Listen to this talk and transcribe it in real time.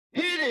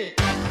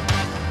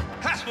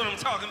That's what I'm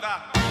talking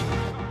about.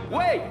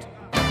 Wait!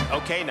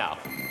 Okay, now,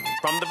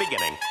 from the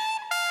beginning.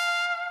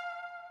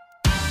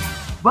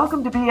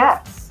 Welcome to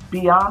BS,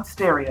 Beyond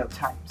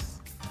Stereotypes,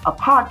 a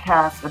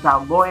podcast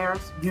about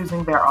lawyers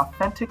using their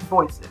authentic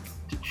voices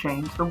to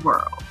change the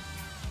world.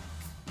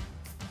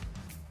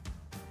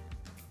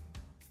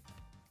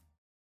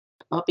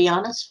 I'll be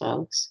honest,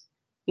 folks.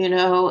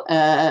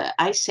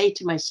 I say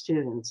to my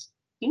students,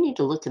 you need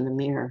to look in the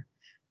mirror.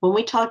 When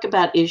we talk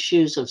about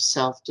issues of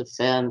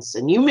self-defense,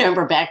 and you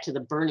remember back to the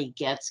Bernie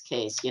Goetz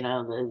case,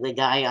 the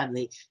guy on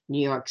the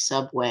New York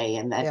subway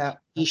and that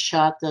he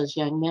shot those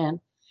young men.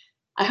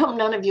 I hope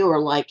none of you are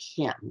like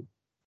him,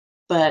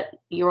 but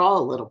you're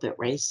all a little bit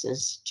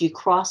racist. Do you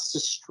cross the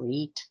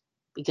street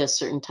because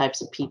certain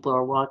types of people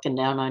are walking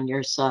down on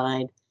your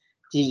side?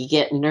 Do you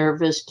get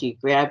nervous? Do you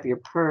grab your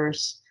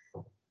purse?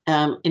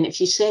 And if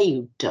you say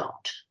you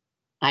don't,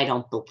 I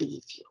don't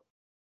believe you.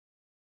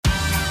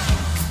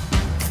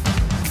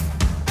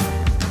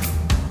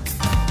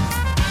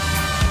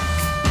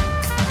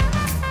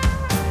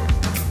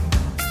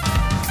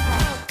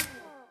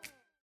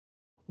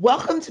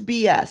 Welcome to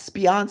BS,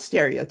 Beyond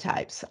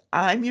Stereotypes.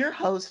 I'm your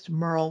host,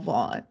 Merle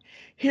Vaughn.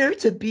 Here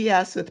to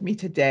BS with me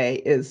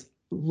today is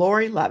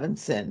Laurie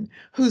Levinson,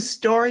 whose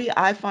story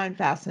I find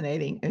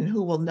fascinating and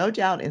who will no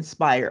doubt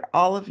inspire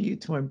all of you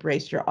to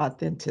embrace your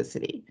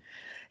authenticity.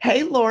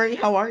 Hey, Laurie,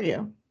 how are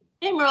you?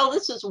 Hey, Merle,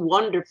 this is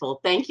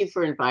wonderful. Thank you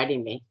for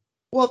inviting me.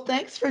 Well,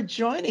 thanks for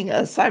joining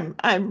us. I'm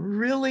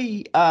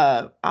really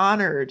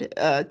honored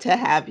to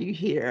have you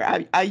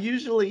here. I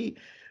usually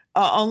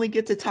only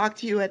get to talk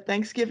to you at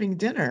Thanksgiving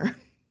dinner.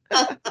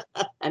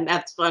 And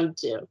that's fun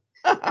too.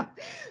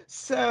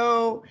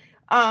 So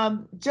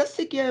just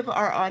to give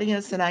our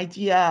audience an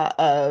idea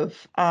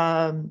of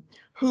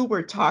who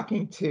we're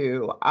talking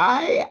to,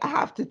 I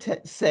have to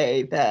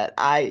say that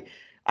I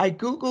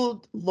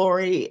Googled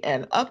Laurie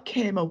and up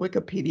came a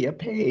Wikipedia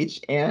page,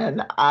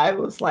 and I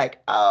was like,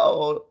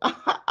 oh,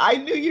 I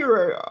knew you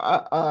were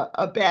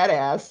a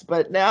badass,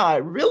 but now I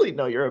really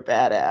know you're a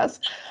badass.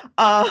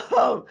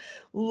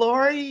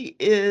 Laurie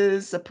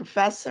is a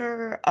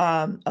professor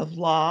of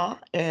law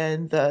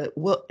and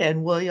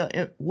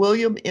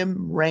William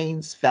M.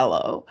 Raines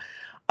Fellow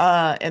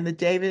and the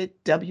David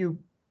W.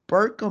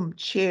 Burkham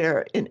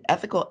Chair in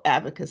Ethical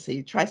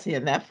Advocacy, try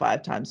saying that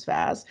 5 times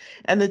fast,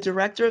 and the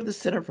director of the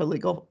Center for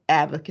Legal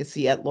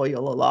Advocacy at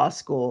Loyola Law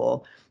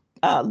School,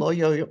 at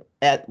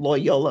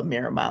Loyola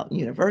Marymount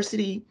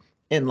University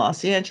in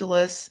Los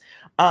Angeles.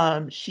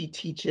 She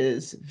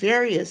teaches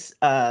various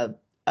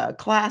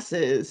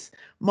classes,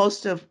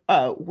 most of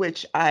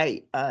which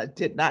I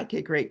did not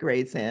get great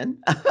grades in.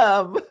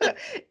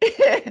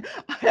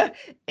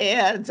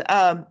 And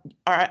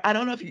I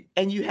don't know if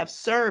you have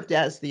served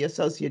as the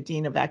Associate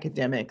Dean of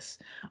Academics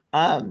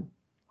and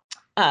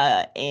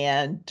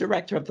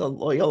Director of the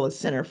Loyola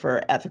Center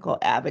for Ethical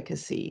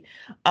Advocacy.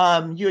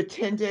 You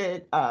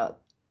attended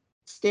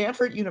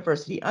Stanford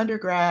University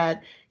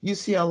undergrad,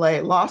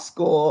 UCLA Law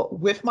School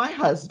with my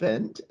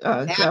husband,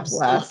 Jeff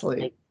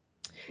Lasley.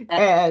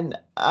 And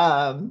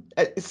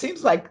it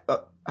seems like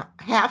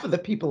half of the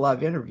people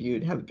I've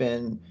interviewed have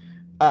been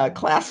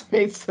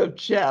classmates of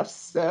Jeff's.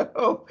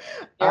 So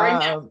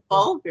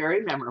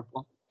very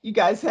memorable. You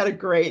guys had a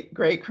great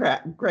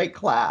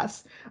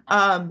class.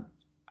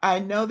 I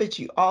know that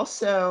you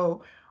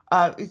also,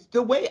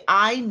 the way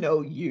I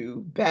know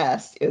you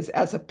best is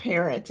as a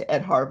parent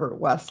at Harvard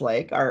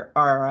Westlake.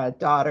 Our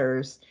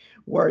daughters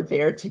were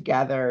there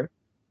together.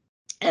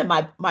 And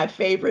my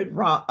favorite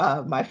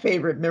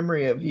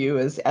memory of you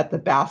is at the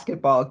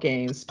basketball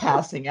games,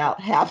 passing out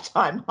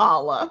halftime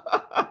holla.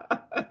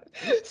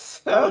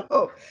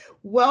 So,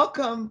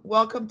 welcome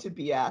to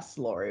BS,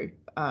 Laurie.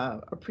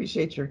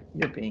 Appreciate your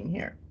being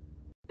here.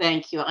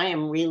 Thank you. I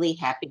am really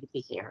happy to be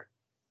here.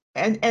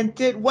 And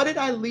what did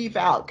I leave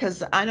out?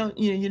 Because I don't,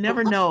 you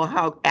never know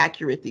how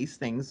accurate these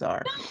things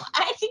are. No,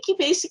 I think you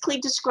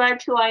basically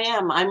described who I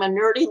am. I'm a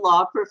nerdy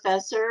law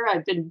professor.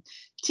 I've been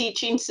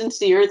teaching since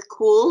the earth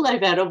cooled.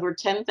 I've had over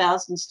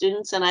 10,000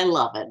 students and I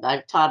love it.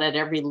 I've taught at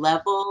every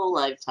level.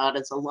 I've taught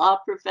as a law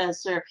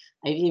professor.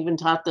 I've even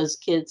taught those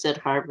kids at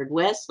Harvard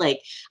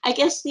Westlake. I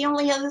guess the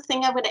only other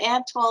thing I would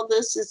add to all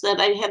this is that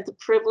I had the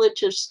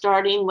privilege of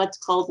starting what's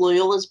called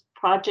Loyola's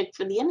Project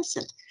for the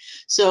Innocent.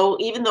 So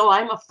even though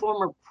I'm a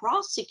former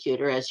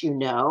prosecutor, as you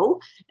know,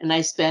 and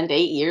I spent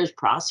 8 years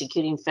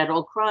prosecuting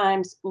federal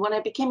crimes, when I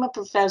became a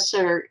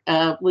professor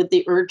with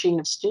the urging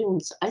of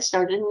students, I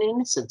started an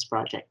Innocence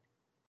Project.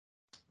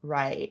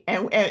 Right.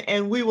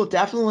 And we will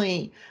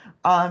definitely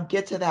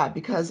get to that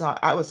because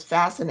I was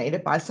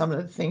fascinated by some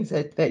of the things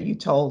that you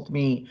told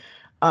me.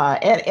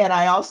 And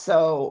I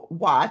also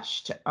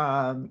watched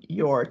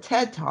your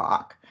TED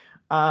Talk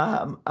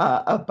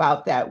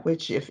about that,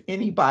 which if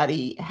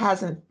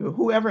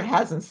whoever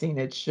hasn't seen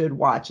it should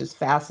watch. Is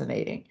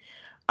fascinating.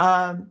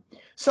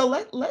 So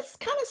let's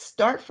kind of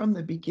start from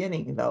the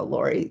beginning though,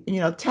 Laurie.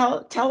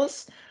 Tell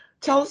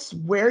us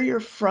where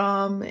you're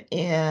from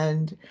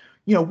and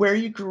where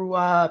you grew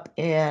up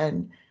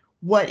and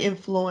what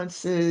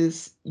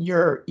influences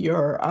your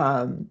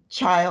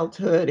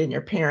childhood and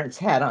your parents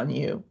had on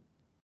you?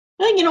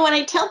 Well, when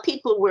I tell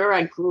people where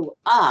I grew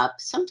up,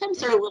 sometimes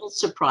they're a little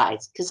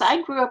surprised because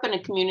I grew up in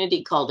a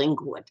community called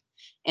Inglewood.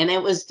 And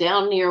it was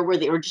down near where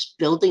they were just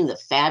building the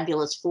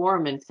fabulous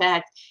forum. In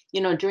fact,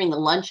 during the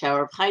lunch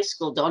hour of high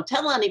school, don't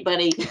tell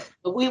anybody,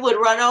 but we would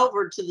run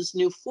over to this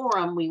new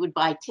forum. We would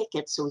buy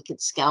tickets so we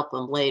could scalp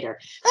them later.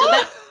 So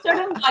that's sort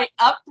of my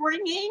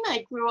upbringing.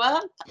 I grew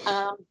up.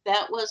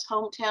 That was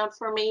hometown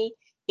for me.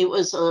 It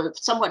was a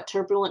somewhat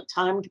turbulent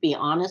time, to be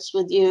honest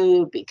with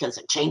you, because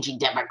of changing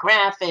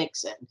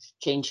demographics and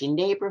changing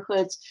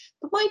neighborhoods.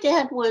 But my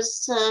dad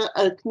was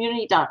a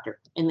community doctor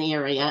in the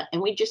area,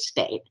 and we just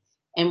stayed.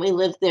 And we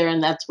lived there,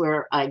 and that's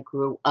where I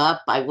grew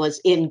up. I was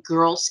in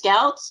Girl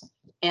Scouts,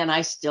 and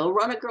I still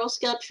run a Girl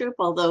Scout troop,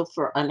 although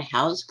for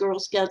unhoused Girl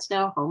Scouts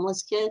now,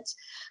 homeless kids.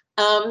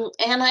 And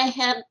I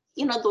had,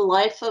 the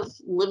life of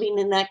living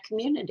in that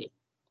community.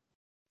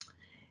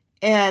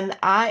 And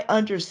I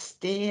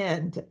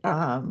understand,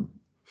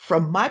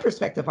 from my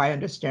perspective, I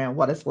understand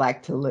what it's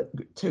like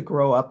to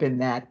grow up in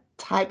that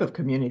type of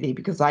community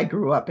because I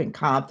grew up in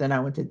Compton. I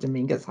went to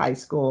Dominguez High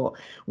School.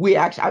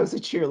 I was a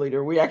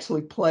cheerleader. We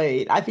actually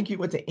played. I think you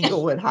went to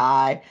Inglewood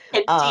High,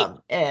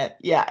 and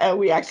yeah, and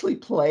we actually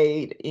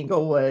played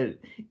Inglewood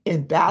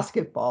in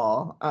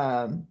basketball.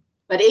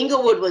 But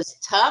Inglewood was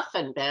tough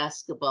in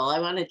basketball. I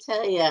want to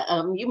tell you,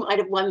 you might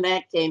have won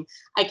that game.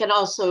 I can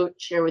also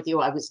share with you,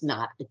 I was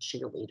not a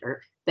cheerleader.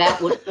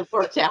 That wouldn't have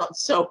worked out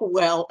so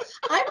well.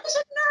 I was a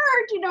nerd.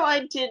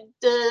 I did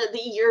the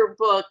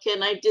yearbook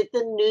and I did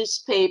the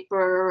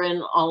newspaper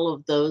and all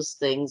of those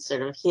things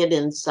sort of hid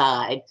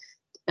inside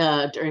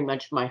during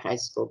much of my high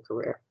school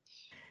career.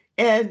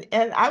 And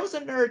I was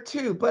a nerd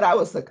too, but I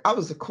was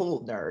a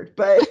cool nerd.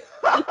 But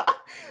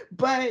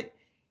but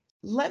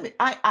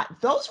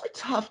those were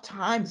tough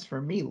times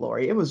for me,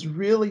 Lori. It was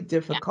really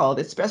difficult,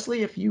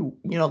 especially if you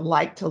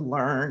like to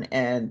learn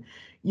and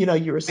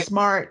you were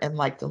smart and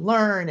like to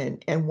learn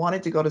and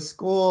wanted to go to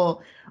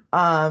school.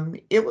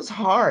 It was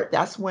hard.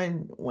 That's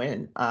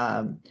when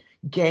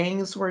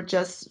gangs were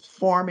just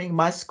forming.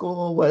 My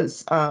school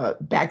was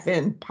back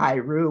then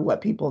Piru, what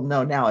people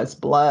know now as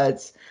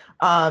Bloods.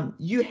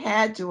 You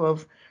had to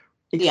have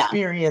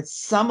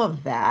experienced some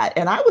of that,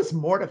 and I was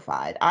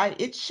mortified.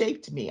 It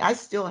shaped me. I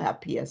still have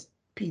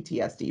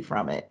PTSD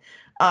from it.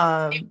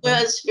 It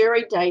was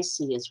very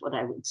dicey, is what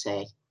I would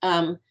say.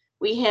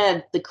 We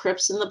had the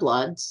Crips and the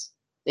Bloods.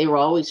 They were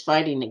always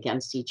fighting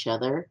against each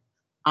other.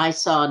 I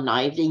saw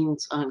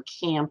knifings on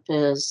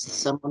campus.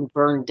 Someone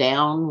burned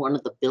down one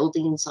of the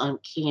buildings on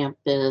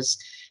campus.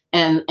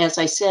 And as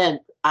I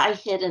said, I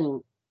hid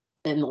in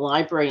the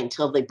library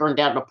until they burned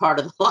down a part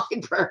of the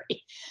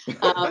library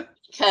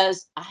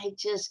because I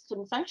just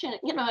couldn't function.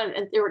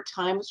 And there were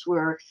times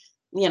where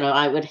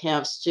I would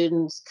have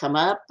students come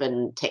up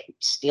and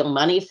steal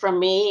money from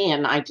me.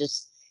 And I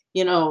just,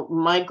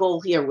 my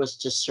goal here was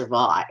to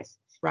survive.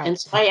 Right. And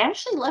so I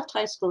actually left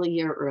high school a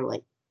year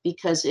early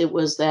because it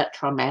was that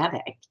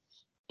traumatic.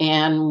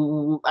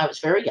 And I was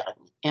very young.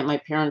 And my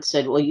parents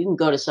said, well, you can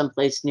go to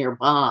someplace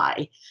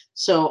nearby.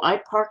 So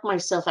I parked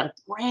myself at a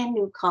brand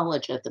new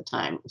college at the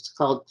time. It was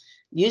called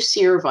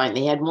UC Irvine.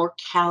 They had more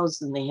cows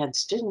than they had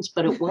students,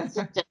 but it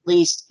wasn't at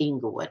least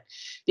Inglewood.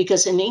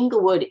 Because in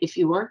Inglewood, if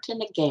you weren't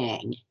in a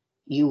gang,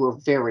 you were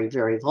very,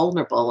 very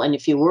vulnerable. And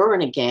if you were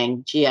in a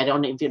gang, gee, I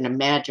don't even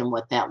imagine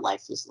what that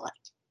life was like.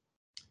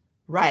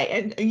 Right.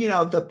 And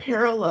the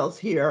parallels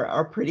here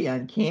are pretty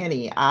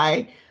uncanny.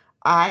 I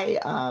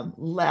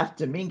left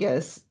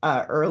Dominguez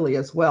early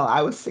as well.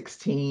 I was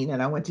 16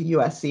 and I went to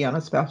USC on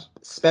a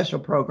special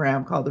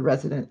program called the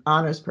Resident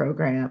Honors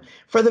Program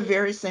for the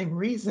very same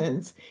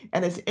reasons.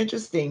 And it's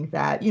interesting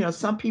that,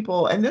 some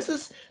people, and this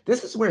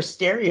is where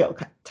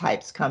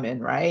stereotypes come in,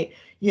 right?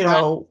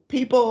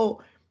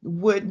 People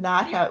would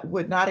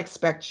not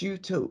expect you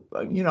to,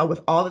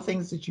 with all the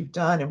things that you've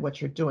done and what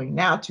you're doing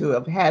now, to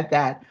have had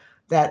that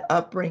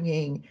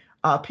upbringing.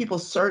 People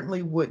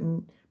certainly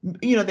wouldn't,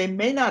 they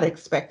may not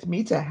expect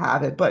me to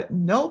have it, but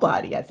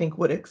nobody, I think,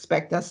 would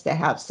expect us to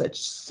have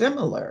such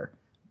similar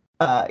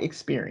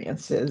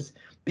experiences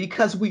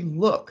because we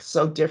look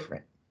so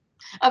different.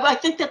 I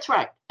think that's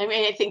right. I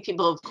mean, I think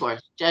people, of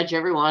course, judge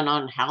everyone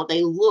on how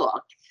they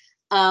look.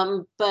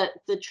 But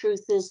the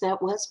truth is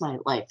that was my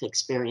life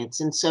experience.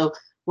 And so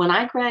when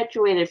I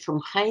graduated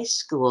from high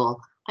school,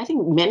 I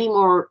think many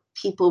more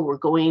people were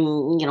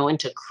going,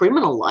 into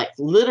criminal life,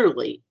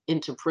 literally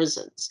into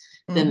prisons,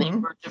 than they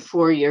were to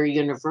four-year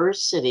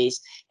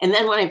universities. And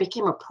then when I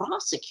became a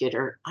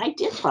prosecutor, I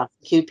did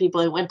prosecute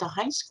people I went to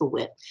high school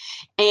with.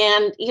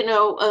 And,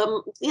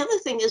 the other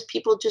thing is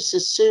people just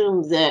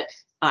assume that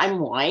I'm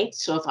white.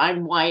 So if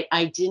I'm white,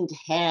 I didn't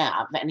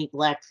have any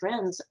Black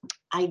friends.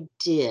 I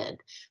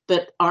did.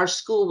 But our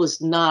school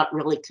was not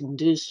really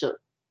conducive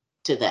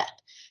to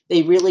that.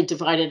 They really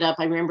divided up.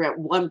 I remember at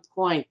one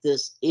point,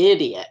 this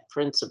idiot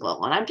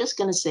principal, and I'm just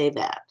going to say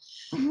that,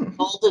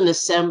 called an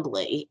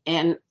assembly,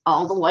 and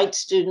all the white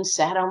students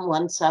sat on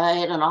one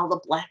side and all the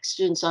Black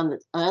students on the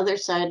other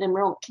side. And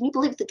can you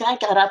believe the guy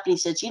got up and he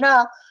says,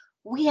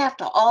 we have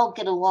to all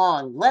get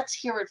along. Let's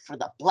hear it for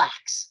the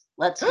blacks.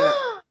 Let's hear it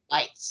for the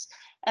whites.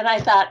 And I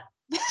thought,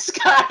 this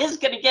guy is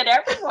going to get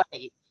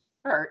everybody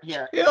hurt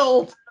here.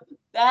 Killed.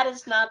 That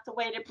is not the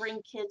way to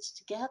bring kids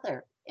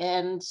together.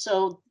 And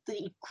so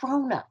the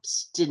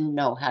grown-ups didn't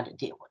know how to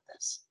deal with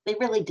this. They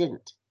really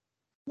didn't.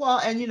 Well,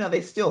 and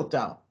they still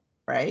don't,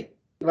 right?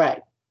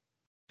 Right.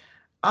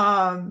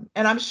 And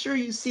I'm sure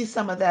you see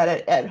some of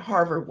that at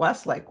Harvard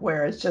Westlake,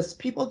 where it's just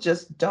people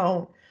just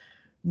don't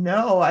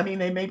know. I mean,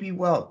 they may be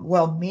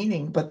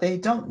well-meaning, but they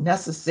don't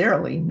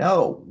necessarily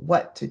know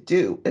what to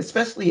do,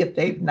 especially if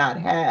they've not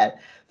had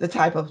the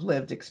type of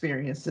lived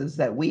experiences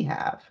that we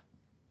have.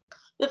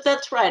 But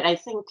that's right. I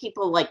think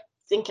people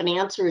think an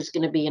answer is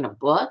going to be in a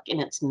book,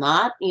 and it's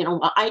not.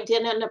 I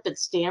did end up at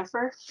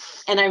Stanford,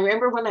 and I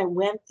remember when I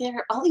went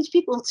there, all these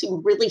people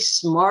seemed really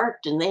smart,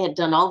 and they had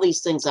done all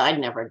these things I'd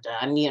never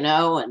done,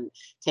 and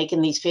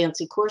taken these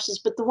fancy courses.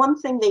 But the one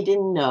thing they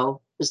didn't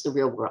know was the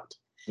real world.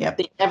 Yep.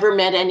 They never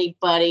met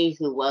anybody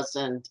who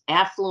wasn't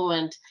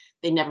affluent.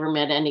 They never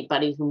met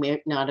anybody who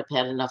may not have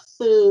had enough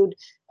food.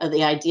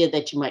 The idea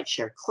that you might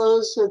share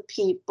clothes with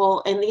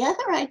people, and the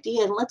other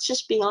idea, and let's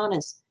just be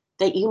honest,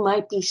 that you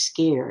might be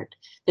scared,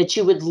 that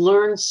you would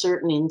learn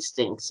certain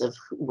instincts of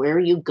where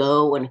you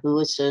go and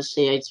who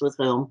associates with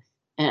whom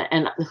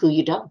and who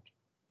you don't.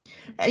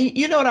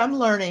 You know what I'm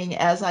learning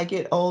as I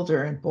get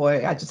older, and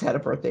boy, I just had a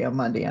birthday on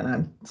Monday,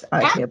 and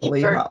I Happy can't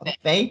believe how. birthday.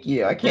 Thank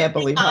you. I can't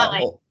believe how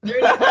old,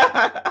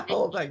 39.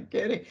 old I'm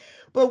getting.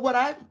 But what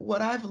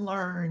I've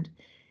learned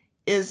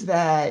is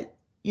that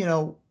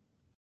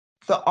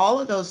all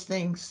of those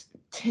things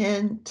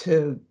tend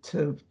to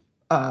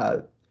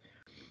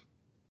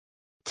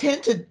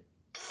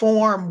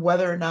form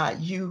whether or not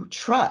you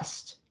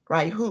trust,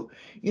 right?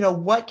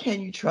 What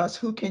can you trust?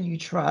 Who can you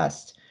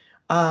trust?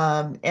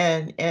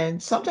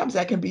 And sometimes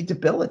that can be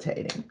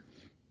debilitating.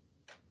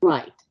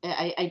 Right.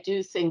 I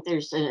do think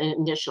there's an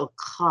initial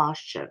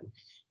caution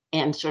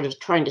and sort of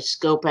trying to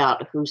scope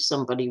out who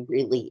somebody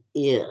really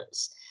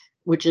is,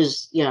 which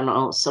is,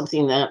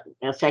 something that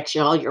affects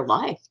you all your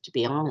life, to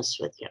be honest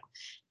with you.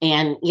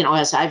 And,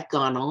 as I've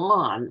gone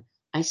on,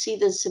 I see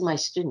this in my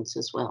students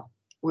as well,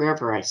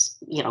 wherever I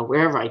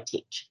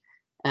teach.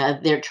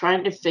 They're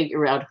trying to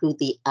figure out who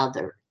the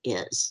other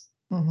is.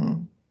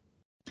 Mm-hmm.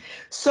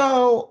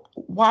 So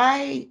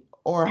why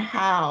or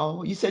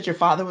how, you said your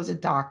father was a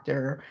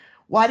doctor.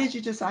 Why did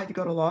you decide to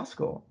go to law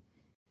school?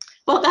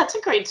 Well, that's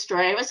a great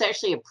story. I was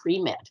actually a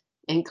pre-med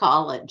in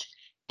college,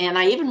 and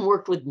I even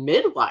worked with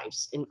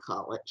midwives in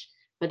college.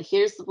 But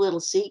here's the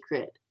little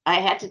secret. I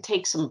had to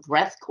take some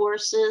breath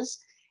courses,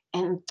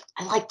 and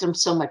I liked them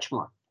so much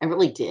more. I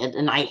really did.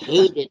 And I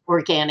hated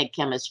organic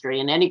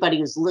chemistry. And anybody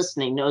who's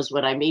listening knows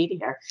what I mean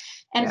here.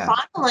 And Yeah.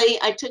 Finally,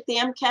 I took the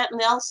MCAT and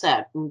the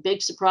LSAT. And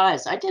big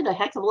surprise, I did a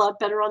heck of a lot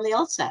better on the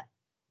LSAT.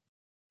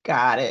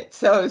 Got it.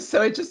 So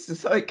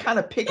it kind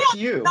of picked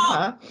you,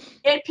 huh?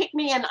 It picked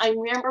me. And I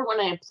remember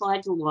when I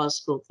applied to law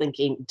school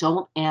thinking,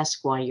 don't ask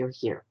why you're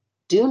here.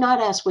 Do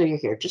not ask why you're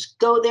here. Just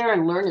go there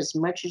and learn as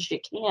much as you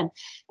can.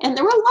 And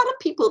there were a lot of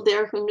people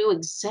there who knew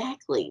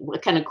exactly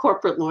what kind of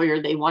corporate lawyer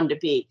they wanted to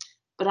be.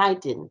 But I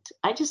didn't.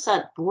 I just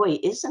thought, boy,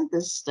 isn't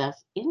this stuff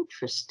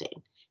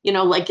interesting?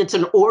 It's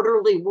an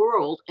orderly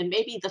world. And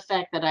maybe the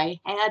fact that I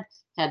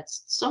had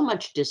so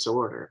much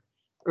disorder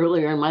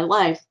earlier in my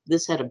life,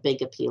 this had a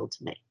big appeal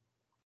to me.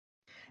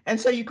 And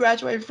so you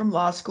graduated from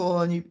law school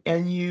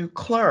and you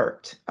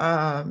clerked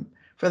for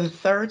the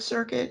Third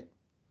Circuit?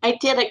 I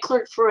did. I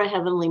clerked for a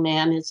heavenly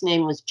man. His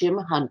name was Jim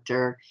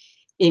Hunter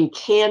in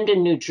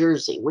Camden, New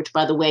Jersey, which,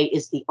 by the way,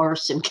 is the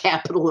arson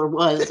capital, or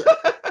was,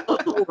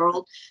 of the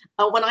world.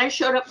 When I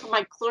showed up for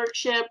my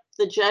clerkship,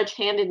 the judge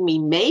handed me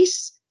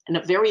mace and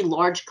a very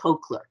large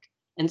co-clerk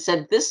and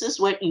said, this is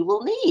what you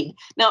will need.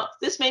 Now,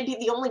 this may be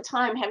the only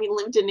time, having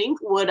lived in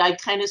Inglewood, I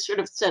kind of sort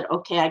of said,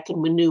 okay, I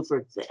can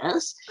maneuver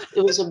this.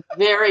 It was a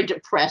very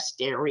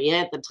depressed area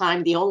at the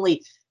time. The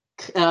only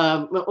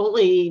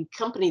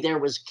company there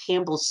was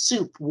Campbell's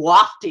Soup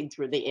wafting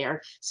through the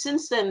air.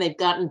 Since then, they've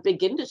gotten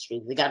big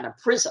industry. They got a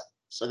prison.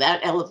 So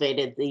that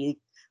elevated the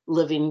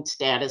living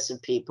status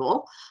of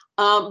people.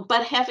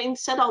 But having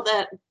said all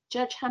that,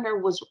 Judge Hunter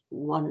was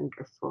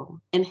wonderful.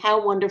 And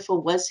how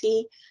wonderful was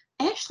he?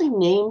 I actually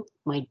named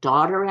my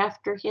daughter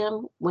after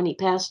him when he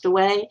passed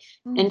away.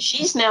 And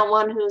she's now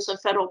one who's a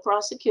federal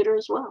prosecutor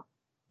as well.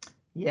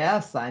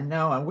 Yes, I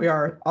know. And we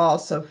are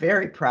also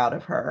very proud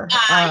of her.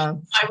 I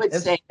would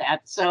say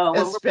that. So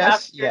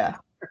especially, yeah,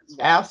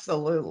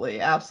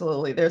 absolutely.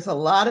 Absolutely. There's a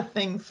lot of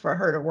things for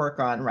her to work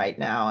on right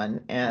now.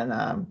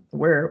 And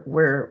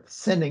we're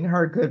sending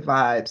her good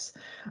vibes.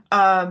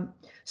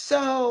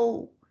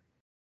 So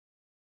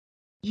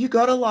you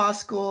go to law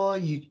school,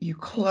 you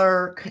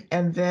clerk,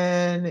 and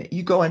then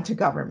you go into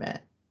government.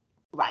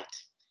 Right.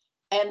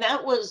 And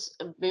that was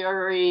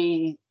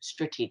very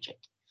strategic.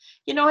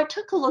 I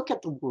took a look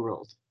at the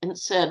world and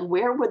said,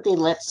 where would they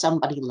let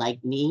somebody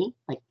like me,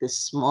 like this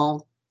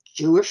small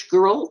Jewish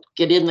girl,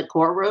 get in the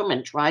courtroom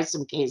and try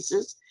some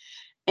cases?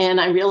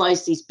 And I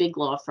realized these big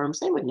law firms,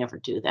 they would never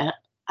do that.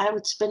 I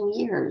would spend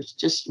years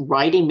just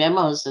writing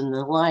memos and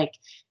the like.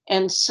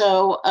 And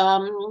so,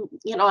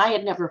 I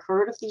had never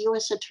heard of the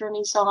U.S.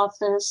 Attorney's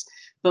Office,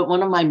 but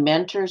one of my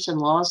mentors in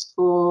law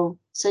school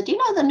said,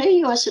 the new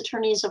U.S.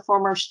 Attorney is a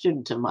former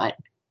student of mine.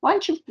 Why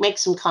don't you make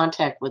some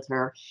contact with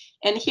her?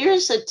 And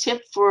here's a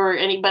tip for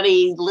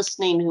anybody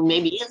listening who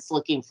maybe is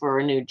looking for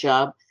a new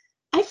job.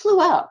 I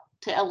flew out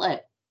to LA.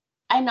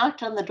 I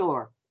knocked on the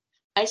door.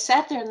 I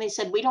sat there and they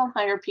said, we don't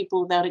hire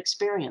people without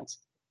experience.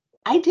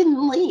 I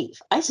didn't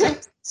leave. I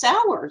spent 6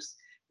 hours.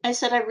 I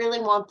said, I really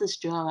want this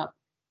job.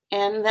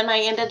 And then I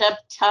ended up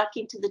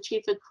talking to the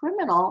chief of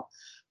criminal,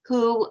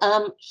 who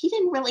he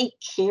didn't really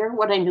care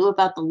what I knew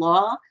about the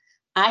law.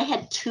 I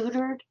had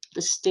tutored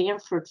the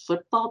Stanford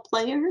football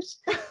players.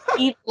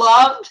 He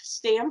loved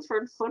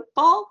Stanford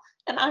football,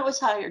 and I was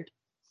hired.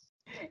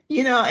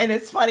 And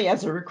it's funny,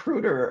 as a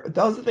recruiter,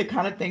 those are the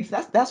kind of things,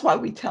 that's why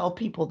we tell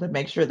people to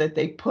make sure that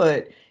they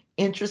put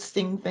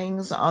interesting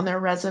things on their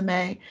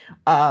resume,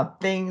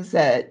 things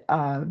that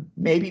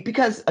maybe,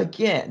 because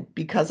again,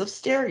 because of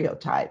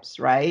stereotypes,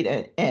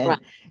 right? And Right.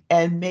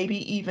 and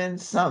maybe even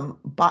some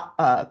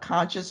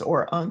conscious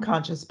or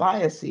unconscious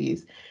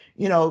biases.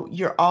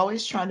 You're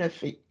always trying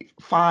to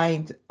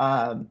find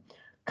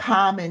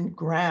common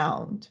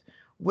ground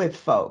with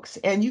folks,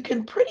 and you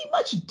can pretty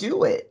much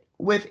do it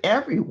with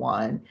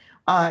everyone,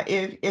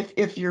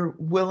 if you're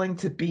willing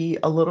to be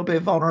a little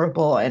bit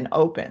vulnerable and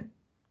open.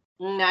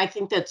 I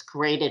think that's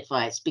great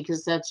advice,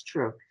 because that's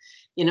true.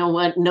 You know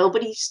what?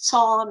 Nobody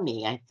saw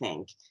me, I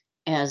think,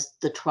 as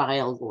the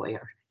trial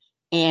lawyer.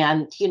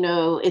 And,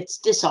 it's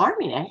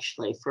disarming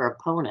actually for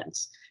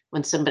opponents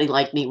when somebody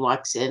like me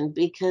walks in,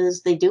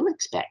 because they do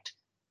expect,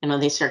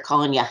 they start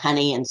calling you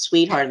honey and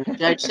sweetheart. And the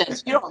judge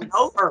says, you don't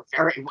know her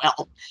very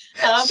well.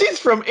 She's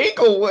from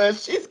Inglewood.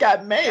 She's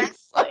got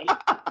mace. Exactly.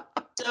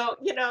 So,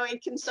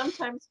 it can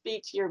sometimes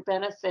be to your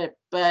benefit,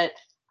 but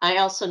I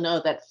also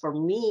know that for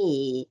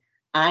me,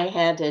 I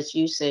had, as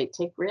you say,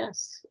 take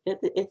risks.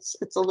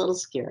 It's a little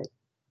scary.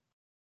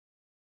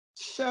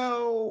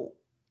 So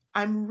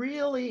I'm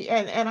really,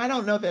 and I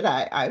don't know that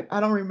I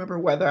don't remember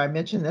whether I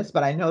mentioned this,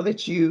 but I know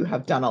that you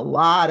have done a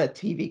lot of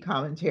TV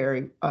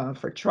commentary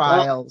for Oh,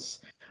 trials.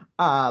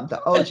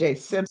 The O.J.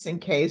 Simpson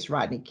case,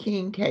 Rodney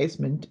King case,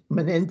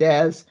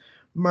 Menendez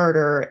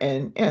murder,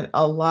 and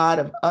a lot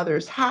of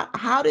others.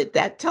 How did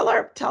that, tell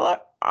our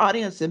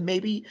audience, and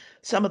maybe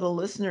some of the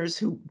listeners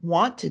who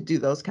want to do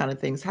those kind of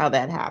things, how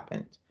that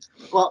happened?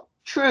 well,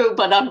 true,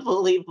 but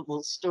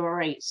unbelievable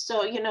story.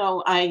 So,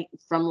 I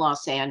from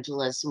Los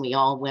Angeles, and we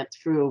all went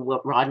through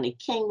what Rodney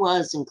King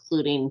was,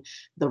 including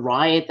the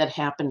riot that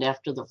happened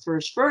after the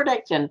first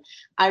verdict. And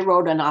I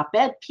wrote an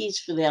op-ed piece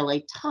for the LA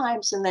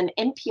Times, and then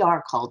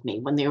NPR called me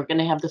when they were going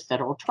to have the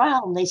federal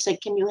trial, and they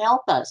said, "Can you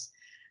help us?"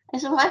 I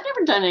said, "Well, I've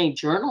never done any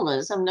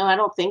journalism. No, I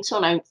don't think so."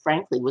 And I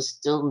frankly was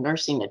still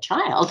nursing a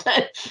child.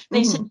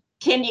 They said, Mhm.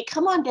 "Can you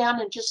come on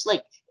down and just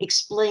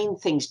explain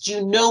things? Do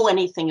you know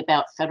anything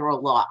about federal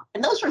law?"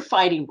 And those were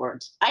fighting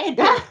words. I had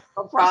been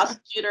a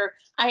prosecutor.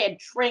 I had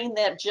trained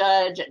that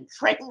judge and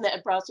trained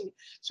that prosecutor.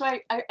 So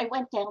I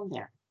went down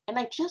there and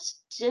I just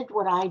did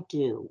what I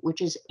do,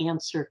 which is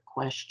answer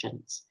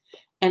questions.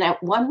 And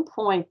at one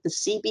point, the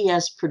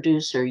CBS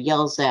producer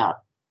yells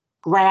out,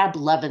 "Grab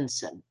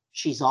Levinson.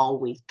 She's all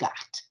we've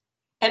got."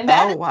 And Oh,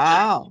 that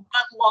wow.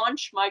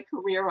 launched my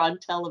career on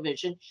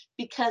television,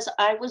 because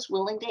I was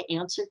willing to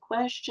answer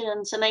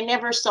questions, and I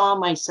never saw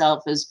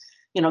myself as,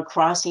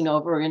 crossing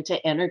over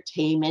into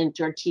entertainment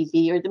or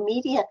TV or the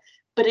media.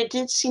 But it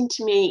did seem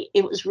to me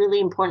it was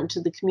really important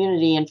to the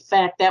community. In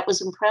fact, that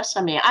was impressed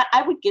on me.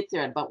 I would get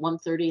there at about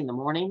 1:30 in the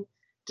morning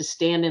to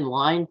stand in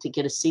line to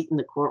get a seat in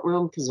the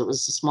courtroom, because it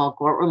was a small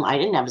courtroom. I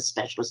didn't have a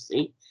special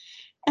seat.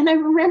 And I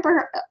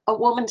remember a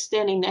woman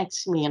standing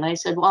next to me, and I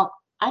said, "Well,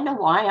 I know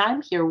why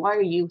I'm here. Why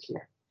are you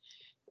here?"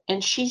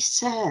 And she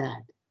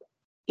said,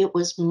 "It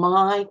was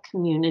my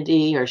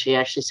community," or she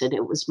actually said,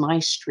 "It was my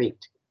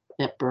street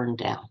that burned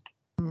down.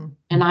 Mm.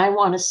 And I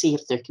want to see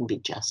if there can be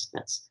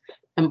justice."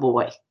 And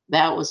boy,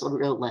 that was a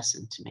real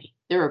lesson to me.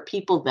 There are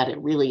people that it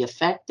really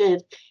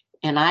affected.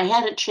 And I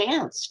had a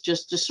chance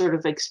just to sort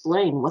of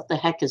explain what the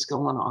heck is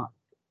going on.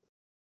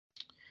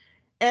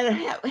 And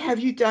have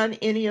you done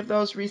any of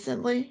those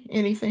recently?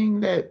 Anything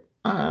that,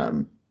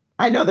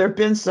 I know there have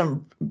been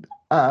some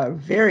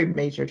very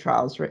major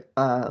trials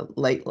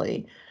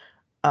lately.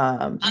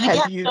 Yeah,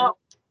 Have you? no,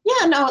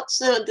 yeah, no.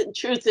 So the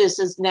truth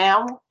is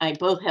now I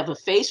both have a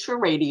face for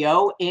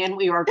radio, and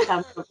we are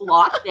kind of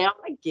locked down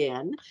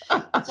again.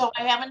 So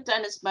I haven't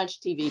done as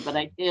much TV, but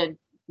I did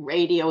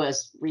radio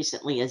as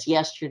recently as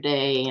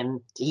yesterday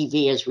and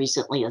TV as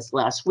recently as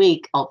last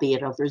week,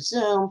 albeit over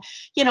Zoom.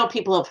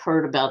 People have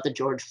heard about the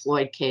George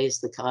Floyd case,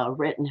 the Kyle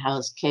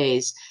Rittenhouse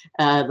case,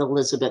 the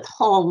Elizabeth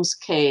Holmes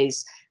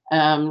case,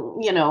 and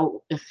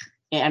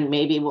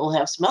maybe we'll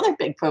have some other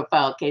big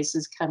profile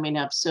cases coming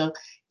up. So,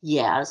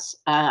 yes,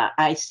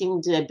 I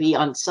seem to be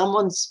on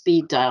someone's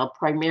speed dial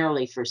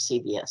primarily for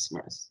CBS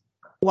News.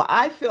 Well,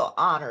 I feel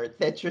honored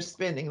that you're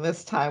spending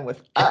this time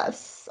with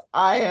us.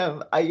 I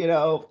am,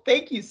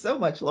 thank you so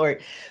much,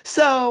 Lori.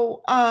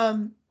 So,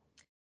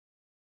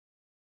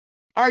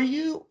 Are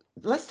you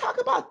let's talk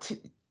about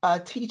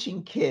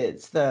teaching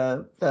kids.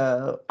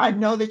 I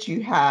know that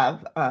you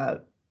have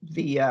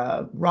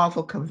the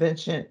wrongful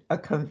conviction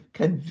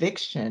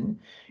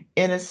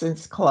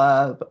innocence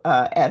club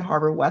at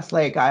Harvard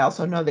Westlake. I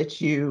also know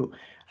that you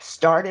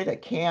started a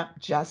Camp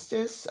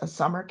Justice, a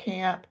summer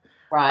camp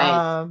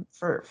Right.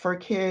 for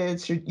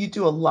kids. You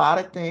do a lot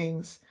of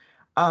things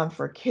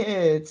for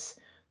kids.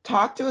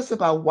 Talk to us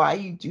about why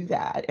you do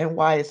that and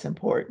why it's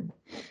important.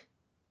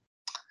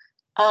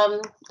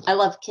 Um, I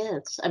love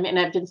kids. I mean,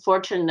 I've been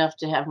fortunate enough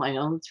to have my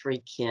own three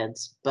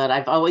kids, but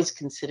I've always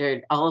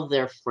considered all of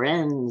their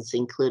friends,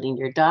 including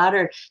your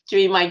daughter, to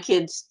be my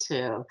kids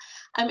too.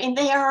 I mean,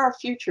 they are our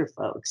future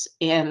folks,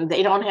 and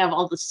they don't have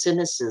all the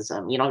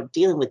cynicism. You know,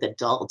 dealing with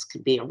adults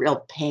can be a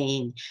real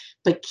pain,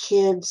 but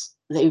kids,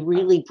 they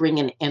really bring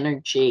an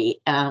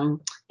energy, and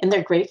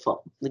they're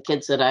grateful, the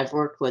kids that I've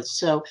worked with.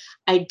 So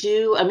I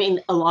do, I mean,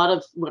 a lot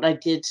of what I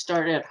did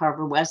started at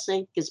Harvard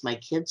Westlake because my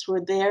kids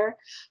were there,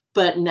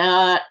 but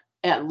not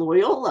at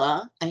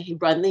Loyola. I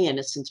run the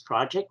Innocence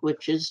Project,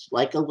 which is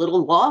like a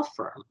little law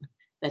firm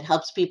that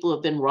helps people who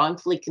have been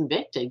wrongfully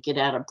convicted get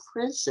out of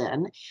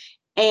prison.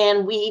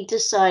 And I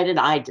decided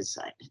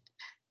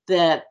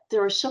that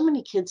there are so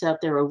many kids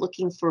out there who are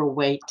looking for a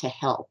way to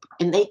help,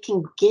 and they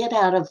can get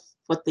out of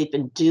what they've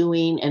been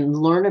doing and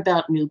learn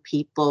about new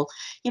people.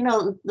 You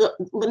know,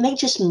 when they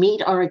just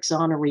meet our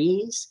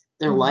exonerees,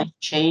 their life Mhm.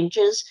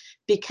 changes.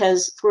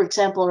 Because, for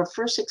example, our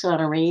first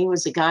exoneree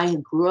was a guy who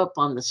grew up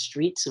on the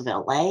streets of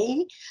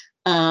LA.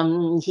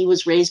 He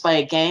was raised by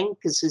a gang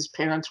because his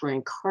parents were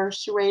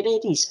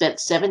incarcerated. He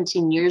spent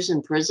 17 years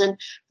in prison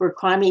for a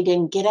crime he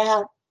didn't get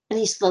out. And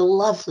he's the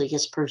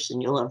loveliest person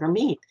you'll ever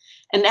meet.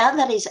 And now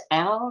that he's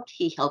out,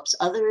 he helps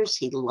others.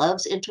 He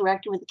loves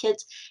interacting with the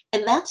kids.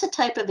 And that's a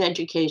type of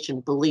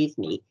education, believe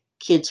me,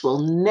 kids will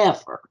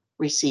never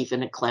receive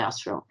in a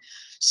classroom.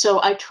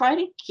 So I try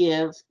to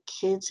give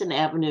kids an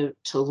avenue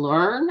to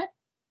learn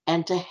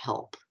and to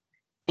help.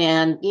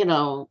 And, you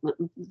know,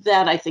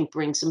 that I think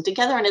brings them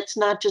together. And it's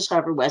not just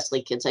Harvard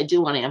Wesley kids. I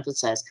do want to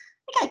emphasize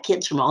I got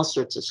kids from all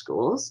sorts of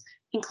schools,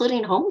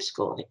 including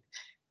homeschooling,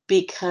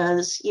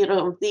 because, you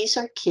know, these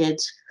are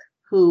kids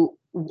who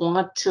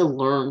want to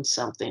learn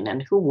something,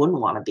 and who wouldn't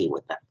want to be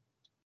with them.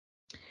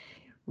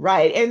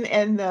 Right,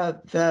 and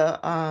the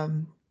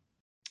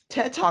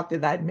TED Talk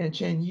that I'd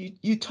mentioned,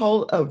 you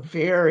told a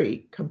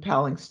very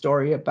compelling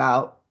story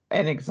about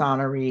an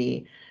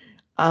exoneree,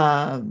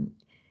 um,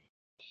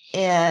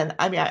 and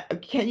I mean,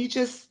 can you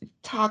just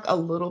talk a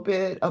little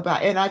bit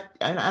about and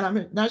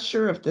I'm not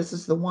sure if this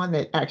is the one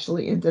that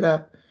actually ended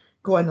up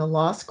going to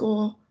law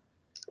school?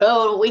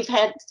 Oh, we've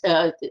had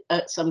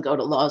some go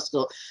to law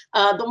school.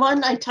 The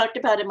one I talked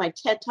about in my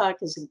TED Talk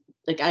is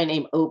the guy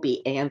named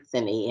Obie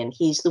Anthony, and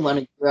he's the one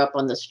who grew up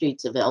on the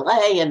streets of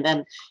LA and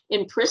then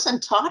in prison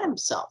taught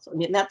himself. I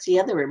mean, that's the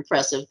other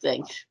impressive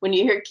thing. When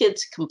you hear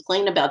kids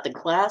complain about the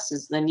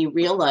classes, then you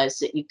realize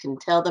that you can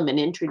tell them and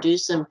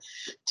introduce them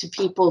to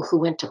people who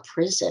went to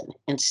prison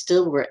and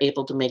still were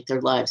able to make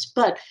their lives.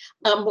 But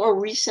more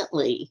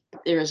recently,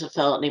 there is a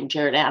fellow named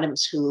Jared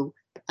Adams who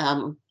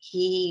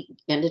he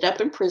ended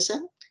up in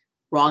prison,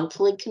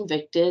 wrongfully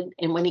convicted.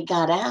 And when he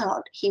got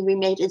out, he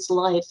remade his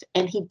life,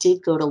 and he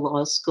did go to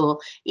law school.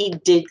 He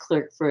did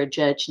clerk for a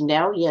judge.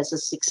 Now he has a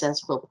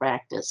successful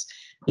practice.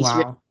 He's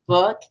written Wow. a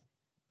book.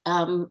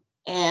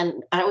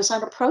 And I was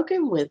on a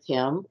program with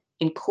him,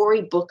 and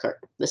Cory Booker,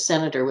 the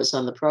senator, was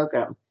on the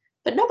program.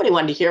 But nobody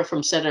wanted to hear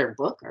from Senator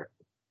Booker.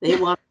 They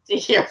wanted to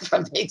hear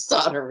from the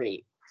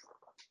exoneree.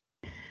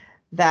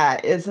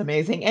 That is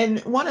amazing.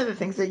 And one of the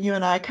things that you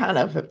and I kind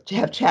of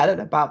have chatted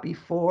about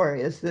before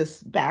is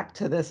this back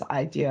to this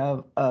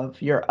idea of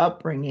your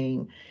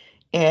upbringing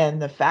and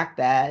the fact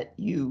that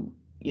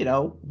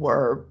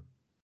were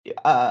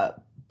uh,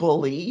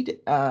 bullied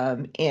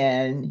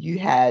and you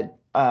had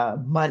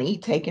money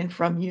taken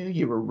from you,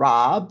 you were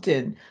robbed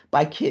and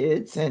by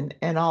kids and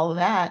all of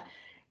that.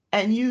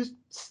 And you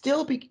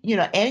still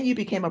and you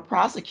became a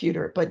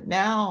prosecutor, but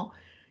now,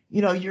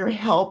 you're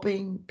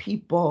helping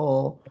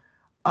people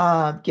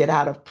get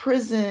out of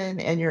prison,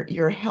 and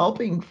you're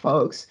helping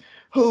folks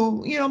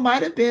who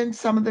might have been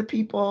some of the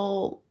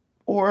people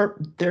or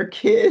their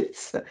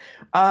kids,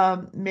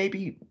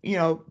 maybe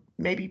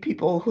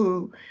people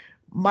who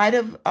might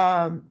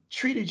have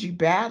treated you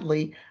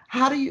badly.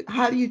 How do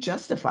you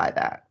justify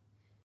that?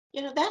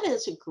 You know, that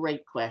is a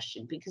great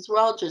question because we're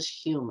all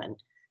just human.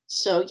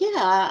 So,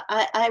 yeah,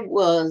 I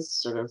was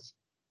sort of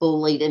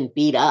bullied and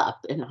beat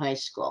up in high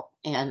school.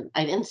 And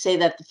I didn't say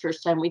that the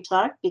first time we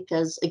talked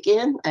because,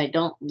 again, I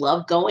don't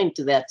love going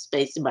to that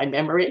space in my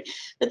memory.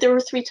 But there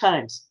were three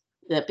times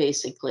that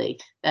basically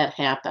that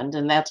happened.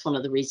 And that's one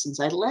of the reasons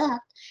I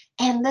left.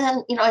 And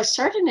then, you know, I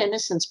started an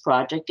Innocence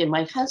Project, and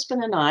my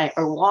husband and I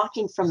are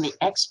walking from the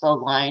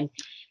expo line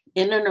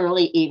in an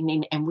early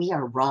evening, and we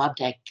are robbed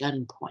at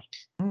gunpoint.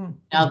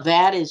 Now, Mm.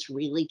 that is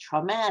really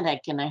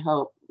traumatic, and I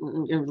hope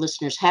your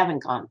listeners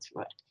haven't gone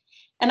through it.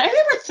 And I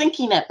remember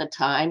thinking at the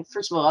time,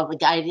 first of all, the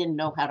guy didn't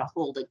know how to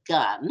hold a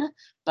gun,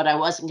 but I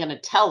wasn't going to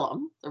tell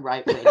him the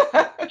right way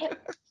to do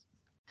it.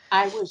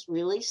 I was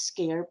really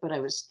scared, but I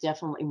was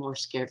definitely more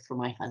scared for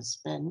my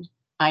husband.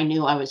 I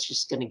knew I was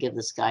just going to give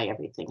this guy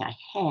everything I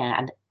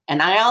had.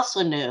 And I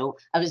also knew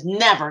I was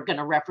never going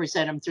to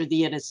represent him through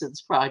the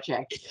Innocence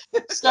Project.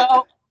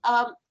 So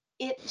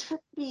it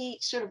took me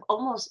sort of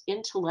almost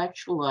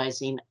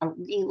intellectualizing a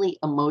really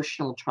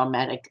emotional,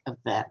 traumatic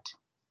event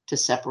to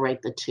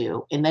separate the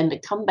two. And then to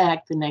come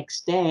back the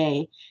next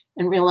day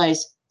and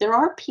realize there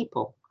are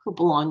people who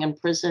belong in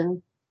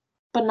prison,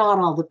 but not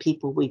all the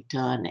people we've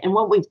done. And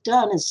what we've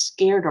done is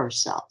scared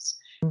ourselves.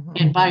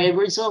 And by a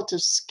result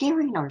of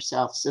scaring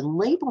ourselves and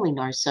labeling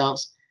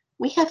ourselves,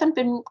 we haven't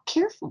been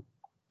careful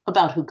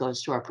about who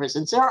goes to our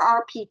prisons. There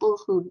are people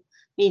who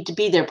need to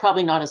be there,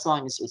 probably not as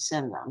long as we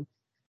send them.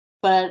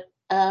 But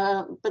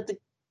the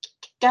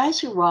guys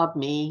who robbed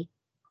me,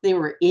 they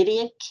were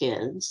idiot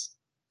kids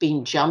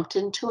being jumped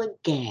into a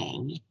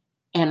gang.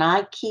 And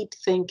I keep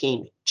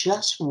thinking,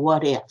 just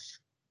what if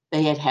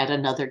they had had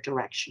another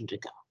direction to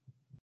go?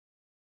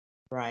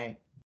 Right.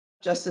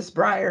 Justice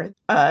Breyer,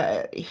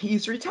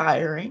 he's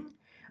retiring,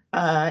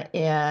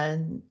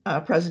 and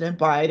President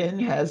Biden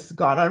has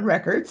gone on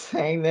record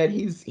saying that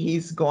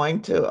he's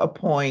going to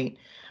appoint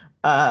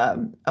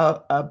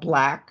a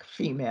Black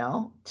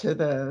female to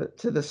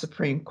the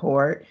Supreme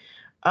Court.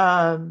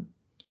 I'd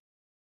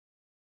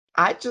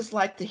just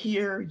like to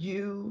hear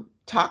you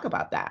talk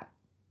about that.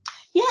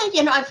 Yeah,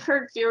 I've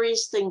heard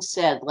various things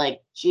said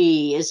like,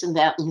 gee, isn't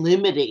that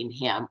limiting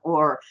him?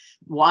 Or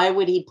why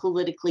would he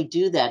politically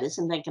do that?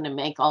 Isn't that going to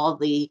make all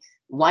the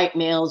white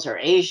males or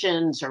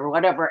Asians or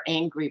whatever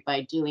angry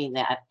by doing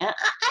that? And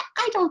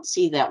I don't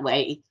see that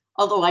way,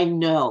 although I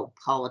know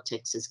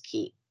politics is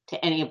key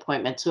to any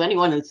appointment. So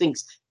anyone who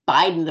thinks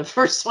Biden, the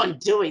first one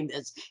doing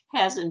this,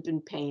 hasn't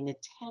been paying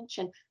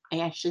attention.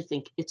 I actually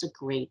think it's a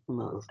great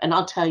move. And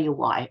I'll tell you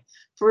why.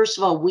 First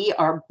of all, we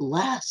are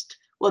blessed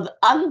with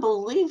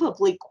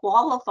unbelievably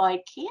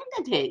qualified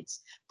candidates,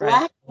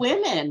 Black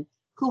women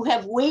who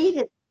have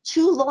waited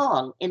too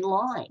long in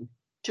line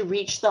to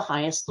reach the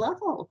highest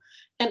level.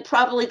 And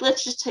probably,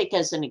 let's just take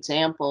as an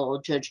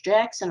example, Judge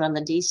Jackson on the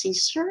DC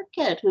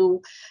Circuit,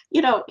 who,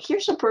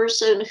 here's a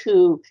person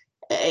who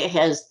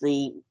has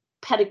the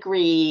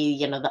pedigree,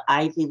 the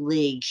Ivy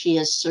League. She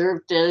has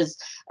served as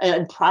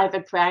in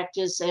private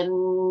practice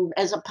and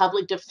as a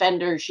public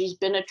defender. She's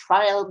been a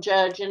trial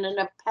judge and an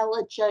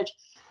appellate judge.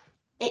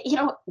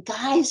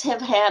 Guys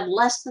have had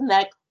less than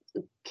that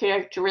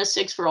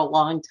characteristics for a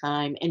long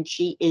time, and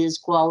she is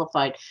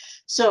qualified.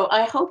 So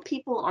I hope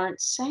people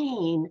aren't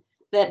saying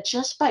that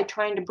just by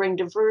trying to bring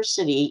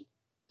diversity,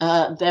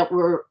 that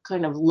we're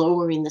kind of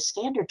lowering the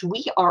standards.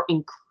 We are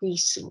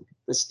increasing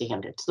the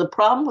standards. The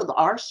problem with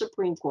our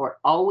Supreme Court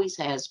always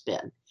has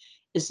been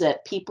is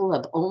that people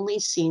have only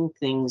seen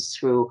things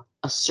through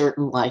a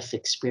certain life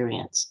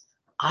experience.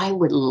 I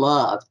would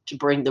love to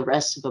bring the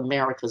rest of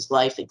America's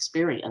life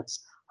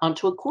experience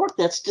onto a court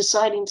that's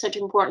deciding such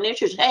important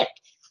issues. Heck,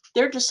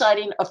 they're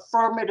deciding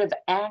affirmative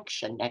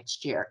action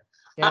next year.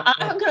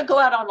 I'm going to go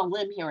out on a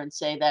limb here and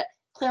say that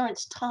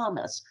Clarence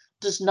Thomas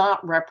does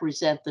not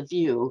represent the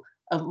view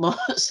of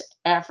most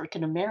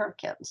African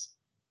Americans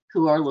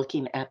who are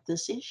looking at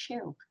this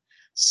issue.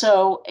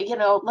 So,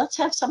 let's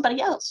have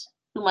somebody else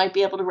who might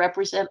be able to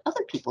represent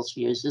other people's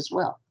views as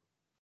well.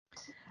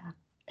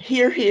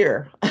 Hear,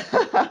 hear.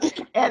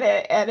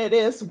 and it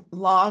is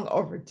long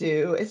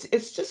overdue.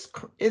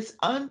 It's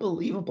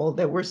unbelievable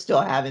that we're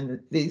still having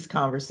these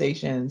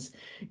conversations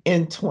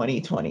in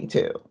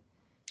 2022.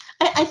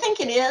 I think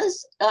it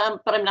is,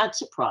 but I'm not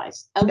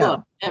surprised. No.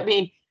 Look, I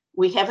mean,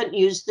 we haven't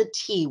used the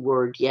T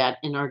word yet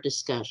in our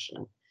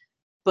discussion,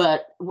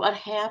 but what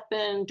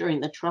happened during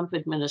the Trump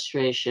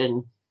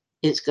administration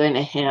is going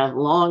to have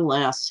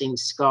long-lasting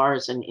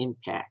scars and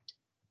impact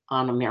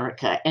on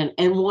America. And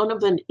one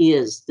of them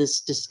is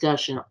this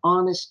discussion,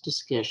 honest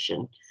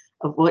discussion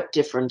of what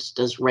difference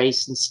does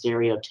race and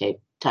stereotype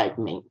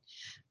mean.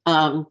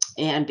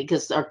 And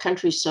because our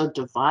country's so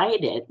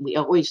divided, we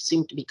always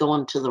seem to be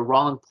going to the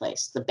wrong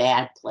place, the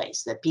bad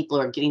place, that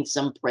people are getting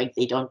some break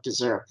they don't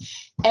deserve.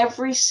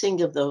 Every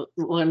single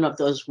one of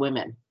those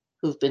women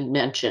who've been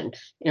mentioned,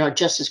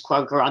 Justice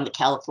Kroger on the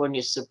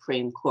California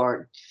Supreme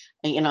Court,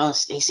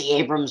 Stacey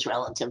Abrams'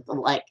 relative, the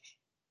like,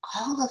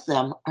 all of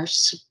them are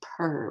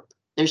superb.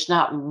 There's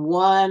not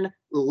one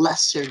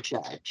lesser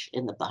judge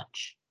in the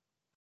bunch.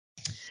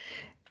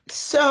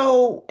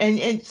 So,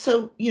 and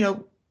so,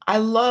 I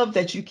love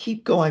that you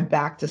keep going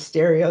back to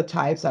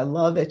stereotypes. I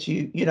love that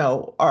you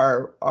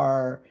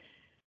are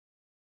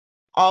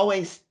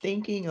always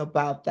thinking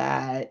about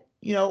that.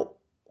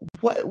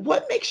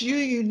 What makes you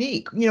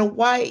unique?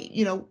 Why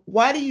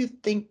do you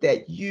think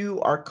that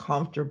you are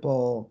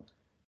comfortable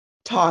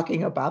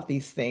talking about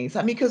these things?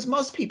 I mean, because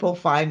most people would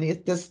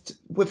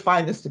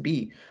find this to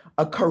be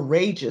a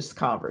courageous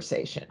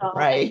conversation,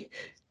 right?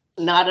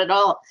 Not at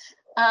all.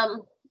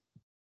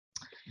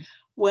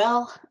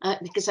 Well,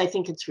 because I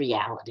think it's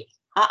reality.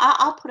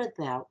 I'll put it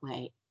that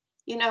way.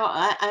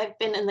 I've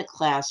been in the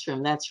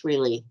classroom. That's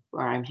really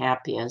where I'm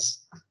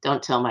happiest.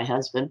 Don't tell my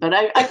husband, but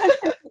I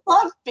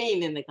love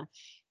being in the classroom.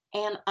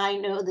 And I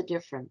know the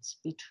difference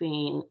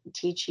between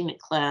teaching a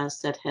class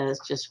that has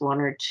just one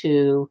or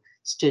two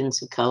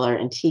students of color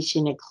and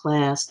teaching a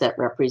class that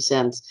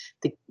represents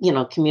the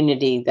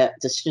community that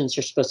the students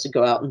are supposed to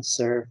go out and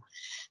serve.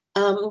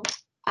 Um,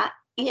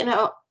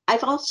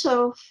 I've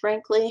also,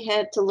 frankly,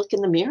 had to look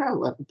in the mirror a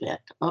little bit.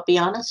 I'll be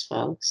honest,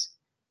 folks.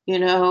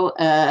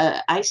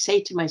 I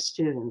say to my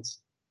students,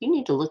 you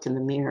need to look in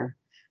the mirror.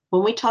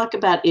 When we talk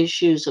about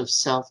issues of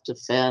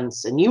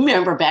self-defense, and you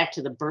remember back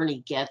to the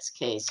Bernie Getz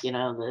case,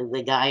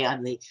 the guy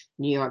on the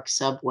New York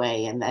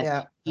subway, and that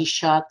Yeah. he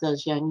shot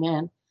those young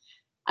men.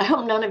 I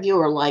hope none of you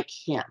are like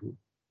him,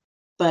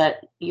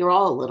 but you're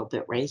all a little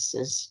bit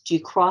racist. Do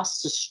you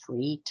cross the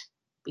street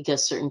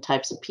because certain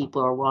types of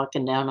people are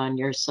walking down on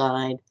your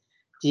side?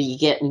 Do you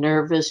get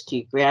nervous? Do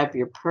you grab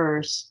your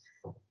purse?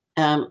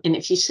 And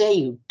if you say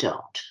you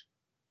don't,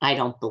 I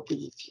don't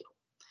believe you.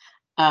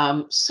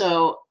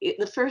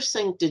 The first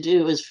thing to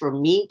do is for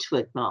me to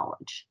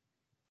acknowledge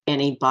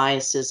any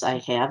biases I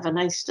have, and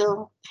I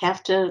still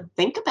have to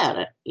think about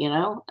it.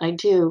 I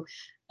do.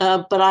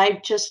 But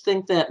I just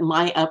think that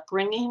my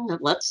upbringing.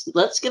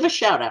 Let's give a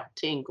shout out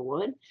to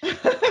Inglewood,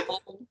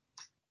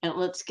 and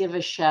let's give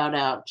a shout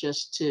out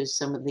just to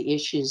some of the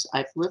issues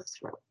I've lived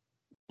through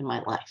in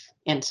my life,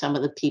 and some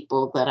of the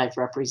people that I've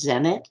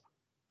represented.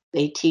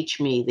 They teach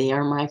me. They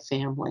are my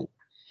family.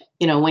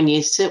 When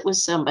you sit with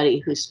somebody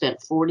who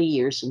spent 40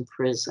 years in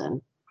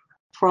prison,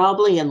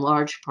 probably in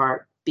large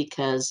part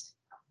because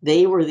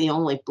they were the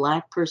only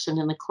Black person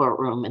in the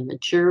courtroom, and the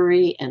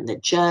jury and the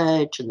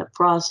judge and the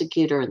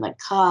prosecutor and the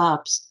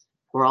cops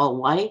were all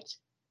white,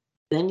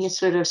 then you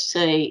sort of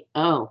say,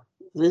 oh,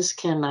 this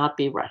cannot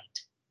be right.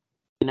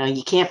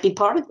 You can't be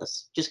part of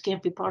this. Just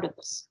can't be part of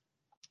this.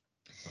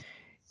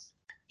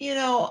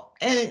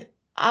 And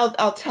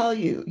I'll tell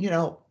you,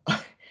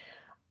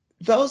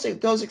 those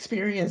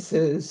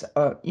experiences,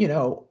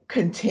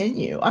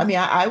 continue. I mean,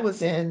 I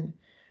was in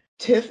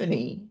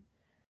Tiffany,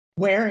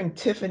 wearing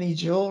Tiffany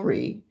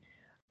jewelry,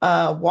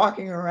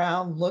 walking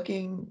around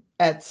looking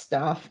at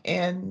stuff,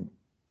 and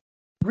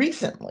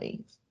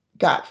recently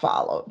got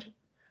followed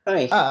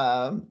Right.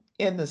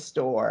 in the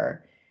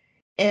store.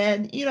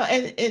 And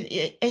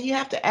and you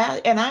have to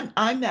ask, and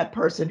I'm that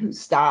person who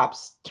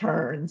stops,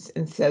 turns,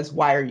 and says,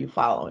 "Why are you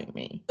following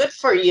me?" Good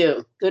for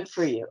you. Good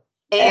for you.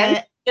 And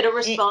And get a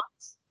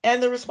response.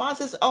 and the response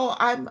is, "Oh,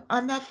 I'm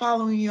not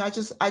following you. I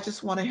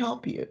just want to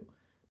help you."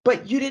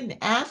 But you didn't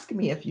ask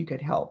me if you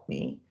could help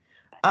me.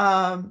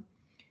 Um,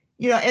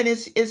 and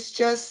it's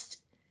just,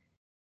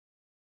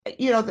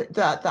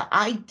 the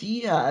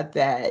idea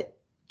that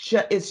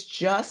it's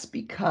just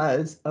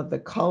because of the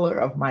color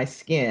of my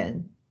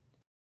skin,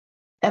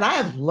 and I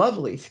have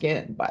lovely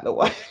skin, by the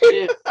way,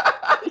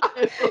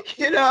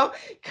 Yeah.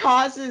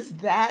 causes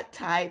that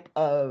type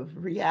of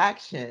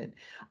reaction.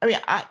 I mean,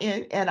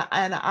 and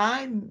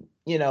I'm,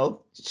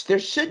 there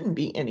shouldn't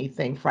be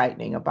anything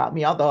frightening about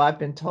me, although I've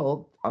been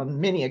told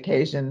on many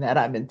occasions that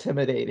I'm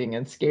intimidating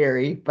and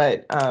scary,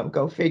 but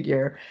go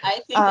figure. I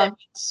think that means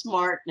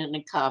smart and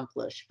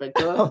accomplished, but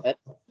go ahead.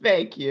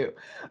 Thank you.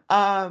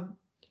 Um,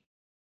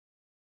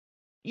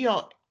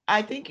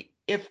 I think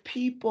if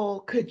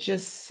people could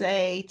just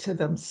say to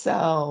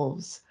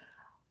themselves,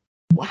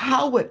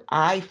 how would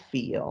I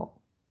feel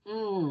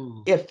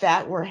if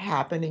that were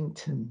happening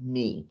to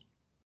me?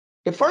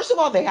 If, first of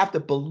all, they have to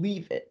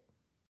believe it,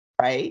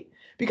 right?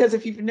 Because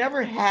if you've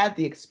never had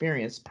the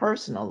experience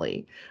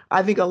personally,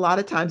 I think a lot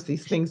of times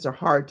these things are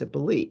hard to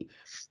believe.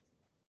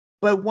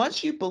 But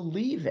once you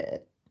believe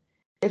it,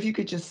 if you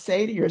could just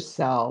say to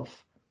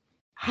yourself,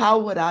 how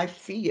would I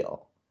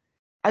feel?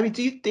 I mean,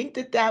 do you think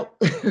that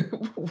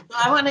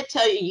I want to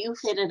tell you, you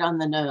hit it on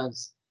the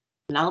nose.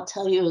 And I'll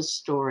tell you a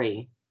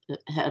story that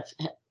have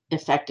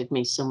affected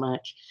me so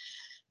much.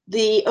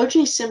 The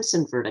O.J.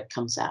 Simpson verdict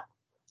comes out,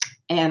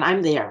 and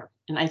I'm there.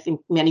 And I think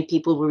many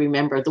people will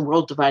remember the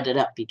world divided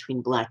up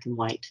between Black and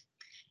white.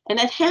 And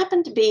it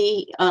happened to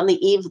be on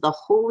the eve of the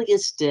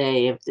holiest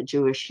day of the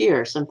Jewish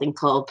year, something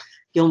called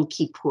Yom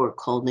Kippur,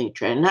 Kol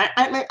Nidre. And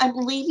I'm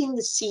leaving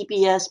the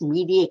CBS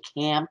media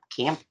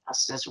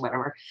campus,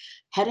 whatever,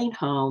 heading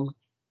home.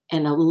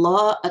 And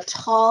a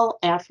tall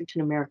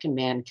African American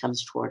man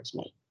comes towards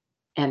me.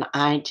 And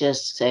I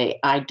just say,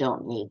 I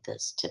don't need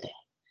this today.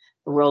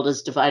 The world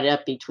is divided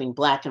up between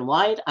Black and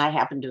white. I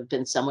happen to have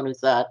been someone who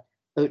thought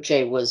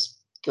OJ was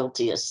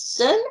guilty of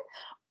sin.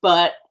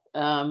 But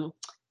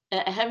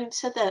having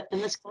said that,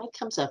 and this guy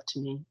comes up to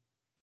me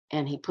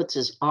and he puts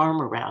his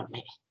arm around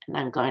me. And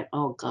I'm going,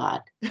 oh,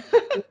 God. He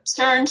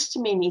turns to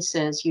me and he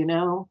says,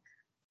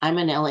 I'm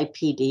an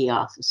LAPD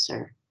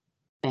officer.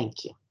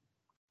 Thank you.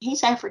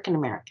 He's African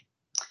American.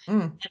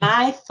 And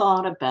I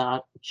thought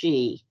about,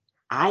 gee,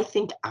 I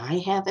think I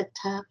have it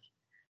tough.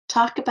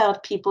 Talk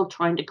about people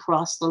trying to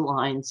cross the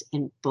lines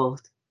in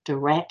both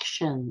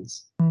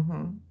directions.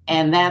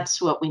 And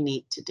that's what we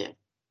need to do.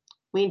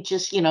 We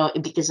just,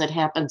 because it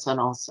happens on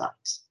all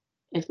sides.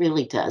 It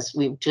really does.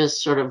 We've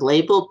just sort of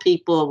labeled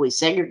people, we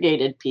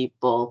segregated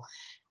people.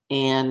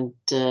 And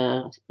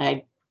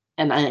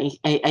And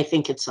I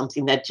think it's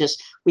something that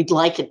just, we'd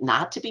like it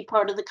not to be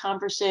part of the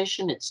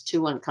conversation. It's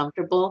too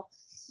uncomfortable,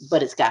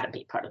 but it's got to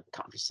be part of the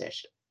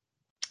conversation.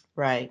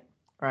 Right,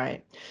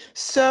 right.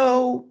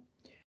 So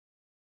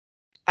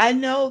I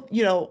know,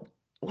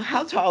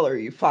 how tall are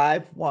you?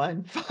 5'1",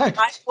 5'2"?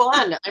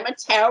 5'1". I'm a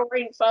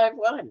towering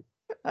 5'1".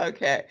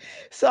 Okay.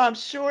 So I'm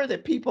sure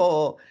that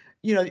people,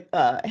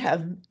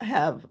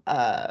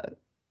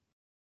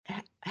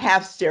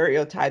 have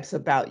stereotypes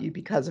about you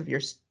because of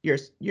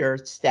your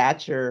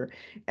stature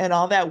and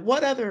all that.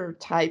 What other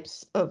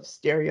types of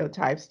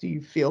stereotypes do you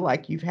feel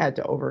like you've had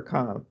to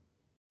overcome?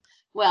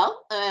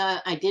 Well,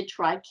 I did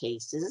try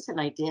cases,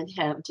 and I did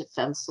have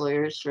defense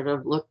lawyers sort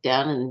of look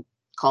down and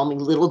call me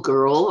little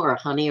girl or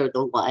honey or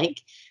the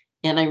like.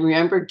 And I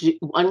remember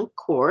one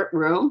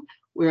courtroom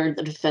where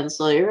the defense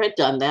lawyer had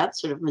done that,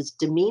 sort of was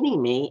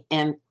demeaning me.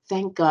 And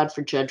thank God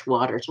for Judge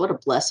Waters. What a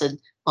blessed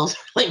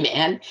elderly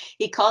man.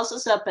 He calls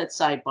us up at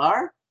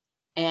sidebar,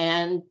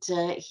 and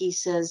he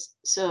says,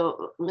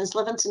 "So, Ms.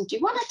 Levinson, do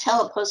you want to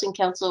tell opposing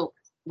counsel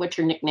what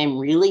your nickname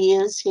really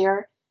is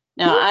here?"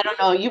 Now, I don't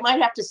know, you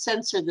might have to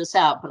censor this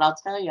out, but I'll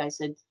tell you, I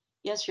said,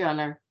 "Yes, Your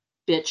Honor,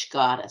 bitch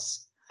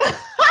goddess."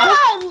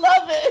 I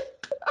love it.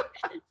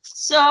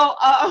 So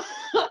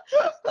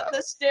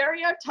the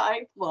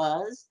stereotype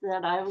was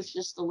that I was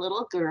just a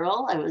little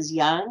girl. I was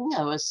young,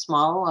 I was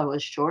small, I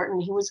was short,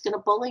 and he was going to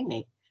bully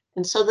me.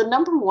 And so the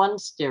number one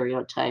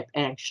stereotype,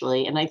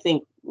 actually, and I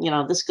think,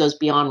 this goes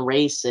beyond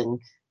race, and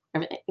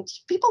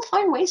people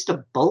find ways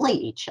to bully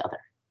each other.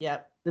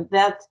 Yep.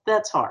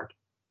 That's hard.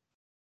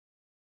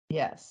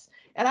 Yes.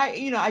 And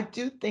I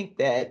do think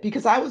that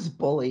because I was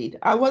bullied,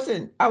 I was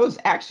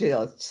actually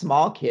a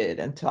small kid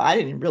until I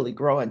didn't really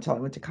grow until I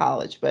went to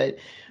college. But,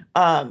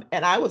 and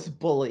I was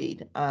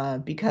bullied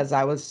because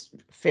I was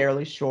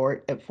fairly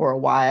short for a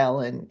while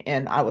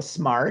and I was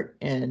smart.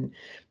 And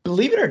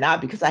believe it or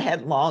not, because I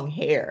had long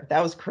hair,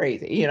 that was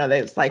crazy.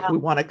 It's like, we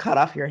want to cut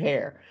off your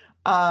hair.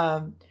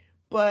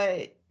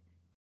 But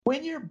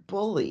when you're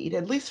bullied,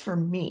 at least for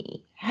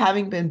me,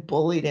 having been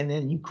bullied and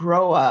then you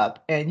grow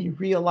up and you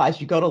realize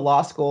you go to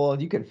law school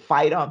and you can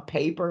fight on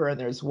paper and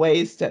there's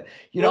ways to,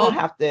 you don't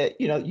have to,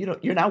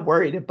 you're not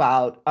worried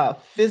about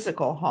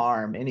physical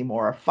harm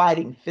anymore or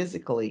fighting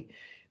physically.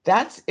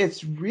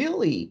 It's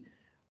really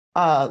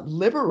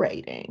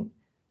liberating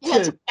Yeah,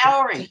 it's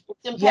empowering. It's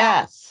empowering.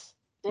 Yes.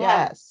 Yeah,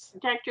 Yes.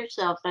 protect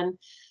yourself. And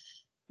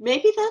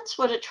maybe that's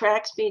what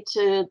attracts me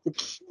to the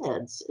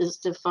kids, is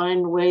to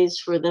find ways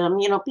for them,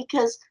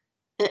 because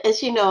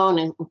as you know,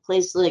 in a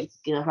place like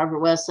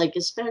Harvard Westlake,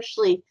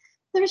 especially,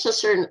 there's a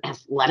certain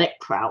athletic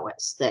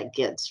prowess that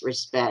gets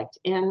respect.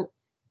 And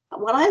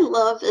what I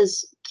love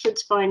is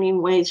kids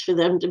finding ways for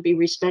them to be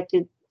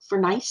respected for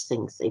nice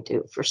things they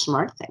do, for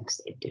smart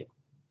things they do.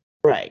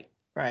 Right.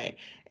 Right.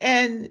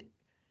 And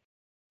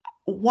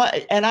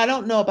I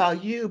don't know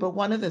about you, but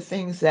one of the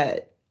things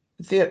that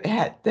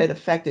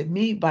affected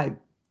me by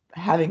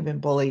having been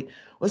bullied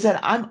was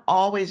that I'm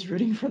always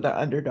rooting for the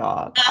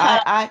underdog.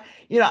 I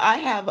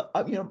have,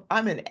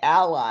 I'm an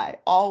ally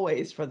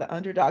always for the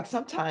underdog,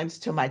 sometimes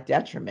to my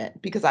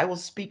detriment, because I will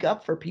speak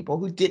up for people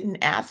who didn't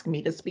ask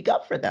me to speak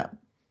up for them.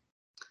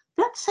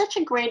 That's such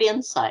a great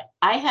insight.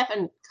 I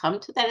haven't come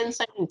to that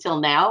insight until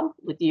now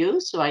with you,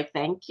 so I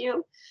thank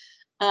you.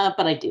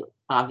 But I do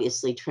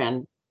obviously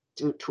trend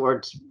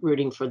towards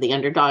rooting for the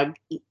underdog,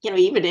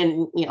 even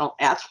in,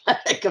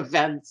 athletic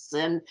events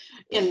and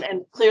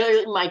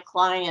clearly my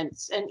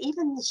clients and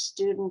even the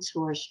students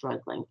who are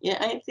struggling. Yeah,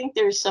 I think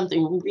there's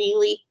something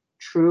really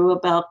true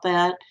about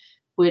that,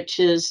 which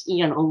is,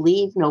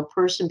 leave no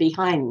person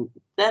behind.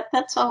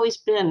 That's always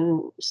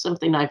been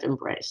something I've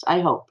embraced, I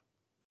hope.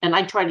 And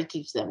I try to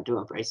teach them to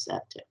embrace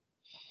that too.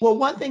 Well,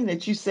 one thing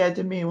that you said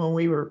to me when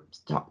we were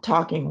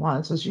talking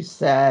once was you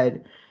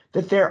said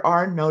that there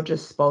are no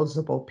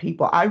disposable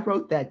people. I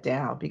wrote that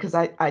down because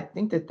I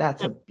think that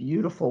that's a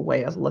beautiful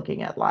way of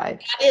looking at life.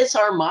 That is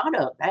our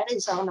motto. That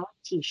is on our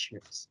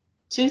t-shirts.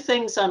 Two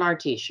things on our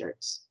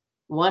t-shirts.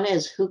 One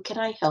is, who can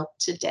I help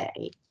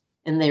today?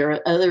 And there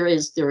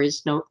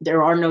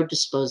are no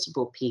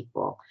disposable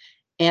people.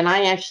 And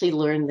I actually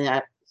learned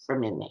that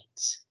from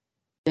inmates.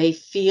 They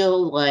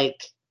feel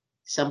like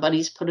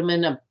somebody's put them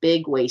in a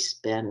big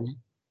waste bin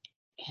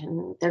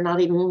and they're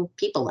not even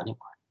people anymore.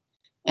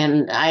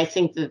 And I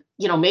think that,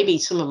 maybe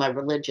some of my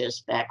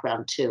religious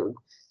background too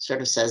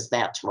sort of says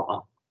that's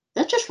wrong.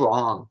 That's just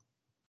wrong.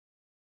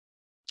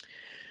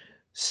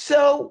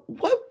 So,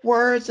 what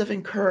words of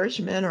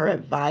encouragement or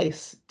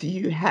advice do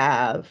you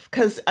have?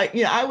 Because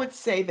I would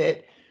say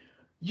that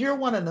you're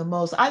one of the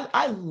most.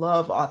 I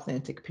love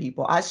authentic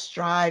people. I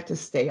strive to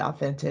stay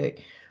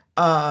authentic,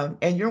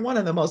 and you're one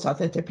of the most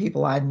authentic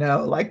people I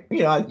know. Like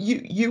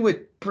you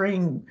would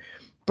bring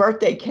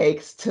birthday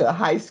cakes to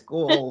high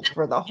school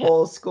for the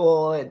whole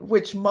school, and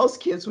which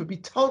most kids would be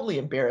totally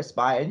embarrassed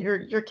by, and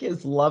your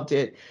kids loved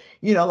it.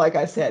 Like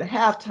I said,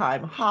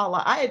 halftime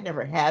holla. I had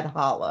never had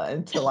holla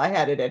until I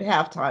had it at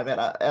halftime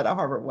at a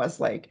Harvard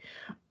Westlake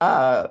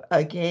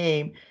a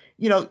game.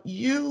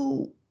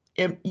 You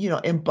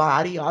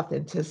embody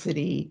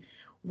authenticity.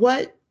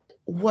 What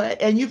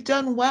and you've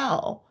done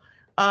well.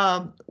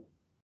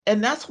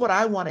 And that's what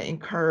I want to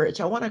encourage.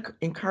 I want to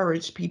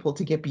encourage people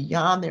to get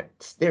beyond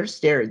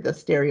the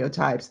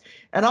stereotypes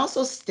and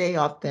also stay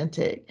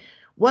authentic.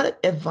 What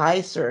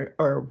advice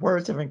or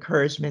words of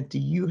encouragement do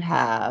you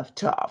have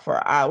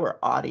for our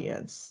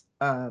audience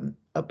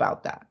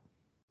about that?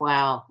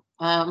 Wow.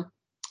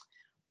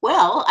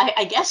 Well,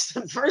 I guess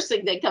the first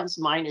thing that comes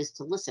to mind is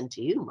to listen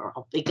to you,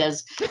 Merle,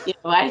 because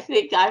I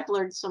think I've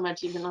learned so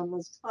much even on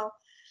this call.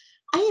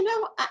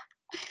 I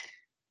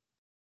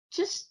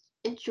just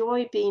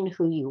enjoy being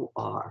who you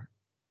are.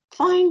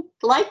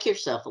 Like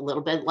yourself a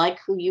little bit, like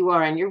who you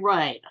are. And you're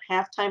right.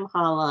 Halftime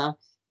Holla,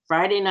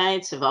 Friday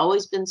nights have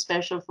always been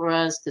special for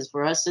us because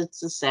for us it's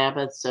the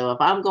Sabbath. So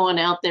if I'm going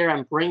out there,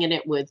 I'm bringing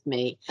it with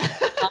me.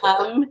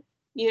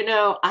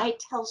 I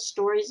tell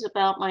stories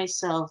about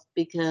myself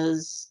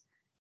because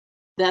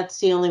that's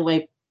the only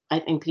way I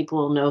think people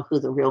will know who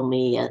the real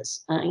me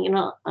is.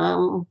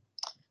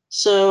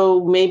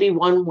 So maybe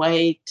one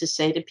way to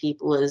say to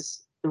people is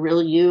the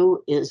real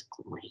you is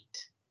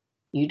great.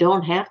 You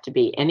don't have to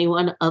be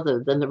anyone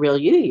other than the real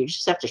you. You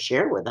just have to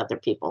share it with other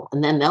people,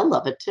 and then they'll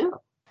love it too.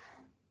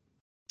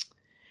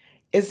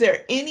 Is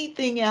there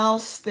anything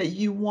else that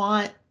you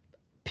want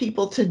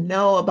people to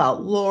know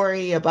about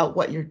Lori, about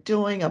what you're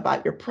doing,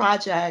 about your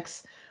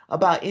projects,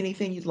 about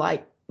anything you'd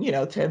like,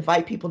 to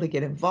invite people to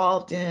get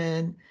involved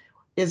in?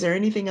 Is there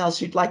anything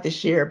else you'd like to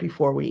share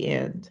before we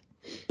end?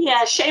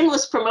 Yeah,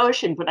 shameless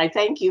promotion, but I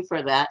thank you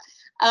for that.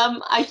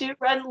 I do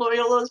run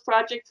Loyola's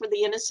Project for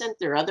the Innocent.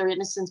 There are other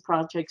innocence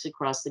projects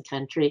across the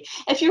country.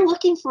 If you're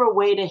looking for a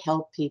way to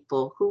help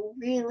people who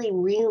really,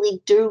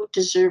 really do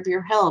deserve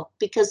your help,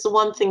 because the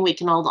one thing we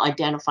can all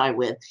identify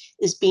with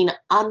is being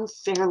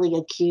unfairly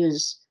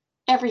accused.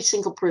 Every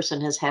single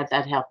person has had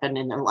that happen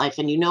in their life,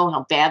 and you know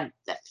how bad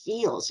that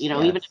feels.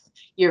 Yes. Even if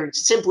your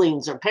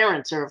siblings or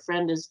parents or a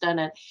friend has done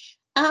it.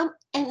 And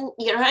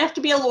you don't have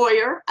to be a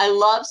lawyer. I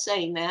love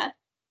saying that.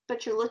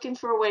 But you're looking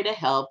for a way to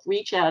help,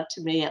 reach out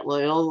to me at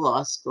Loyola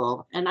Law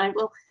School, and I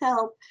will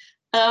help.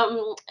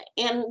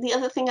 And the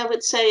other thing I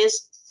would say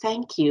is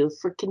thank you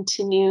for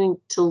continuing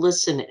to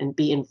listen and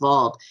be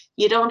involved.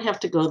 You don't have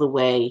to go the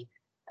way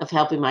of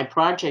helping my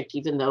project,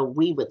 even though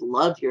we would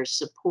love your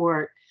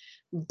support.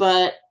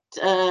 But,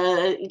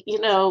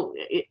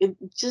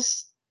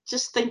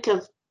 just think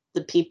of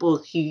the people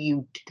who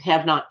you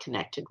have not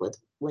connected with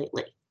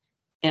lately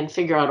and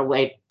figure out a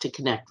way to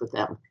connect with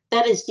them.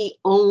 That is the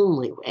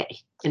only way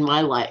in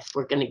my life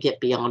we're going to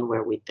get beyond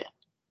where we've been.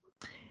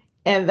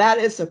 And that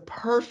is a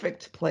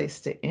perfect place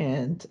to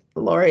end.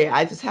 Lori,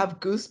 I just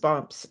have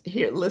goosebumps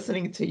here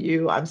listening to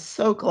you. I'm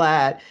so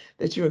glad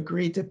that you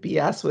agreed to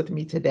BS with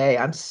me today.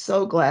 I'm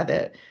so glad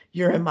that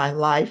you're in my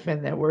life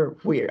and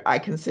that I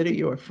consider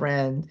you a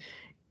friend.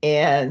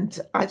 And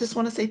I just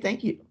want to say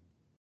thank you.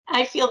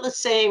 I feel the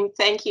same.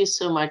 Thank you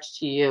so much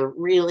to you.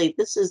 Really,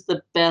 this is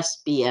the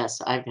best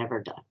BS I've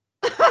ever done.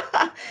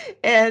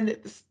 And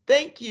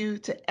thank you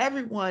to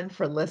everyone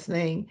for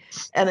listening.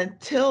 And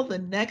until the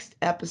next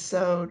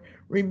episode,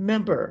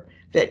 remember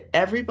that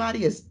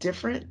everybody is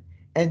different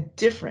and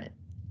different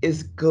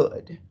is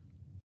good.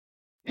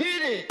 Hit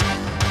it!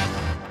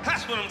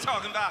 That's what I'm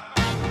talking about.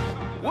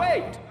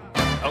 Wait!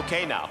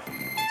 Okay, now,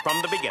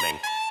 from the beginning.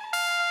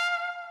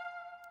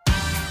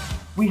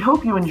 We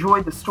hope you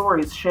enjoyed the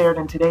stories shared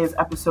in today's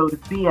episode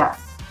of BS,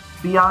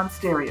 Beyond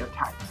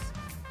Stereotypes.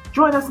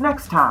 Join us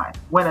next time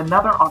when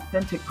another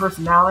authentic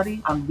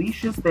personality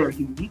unleashes their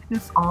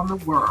uniqueness on the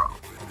world.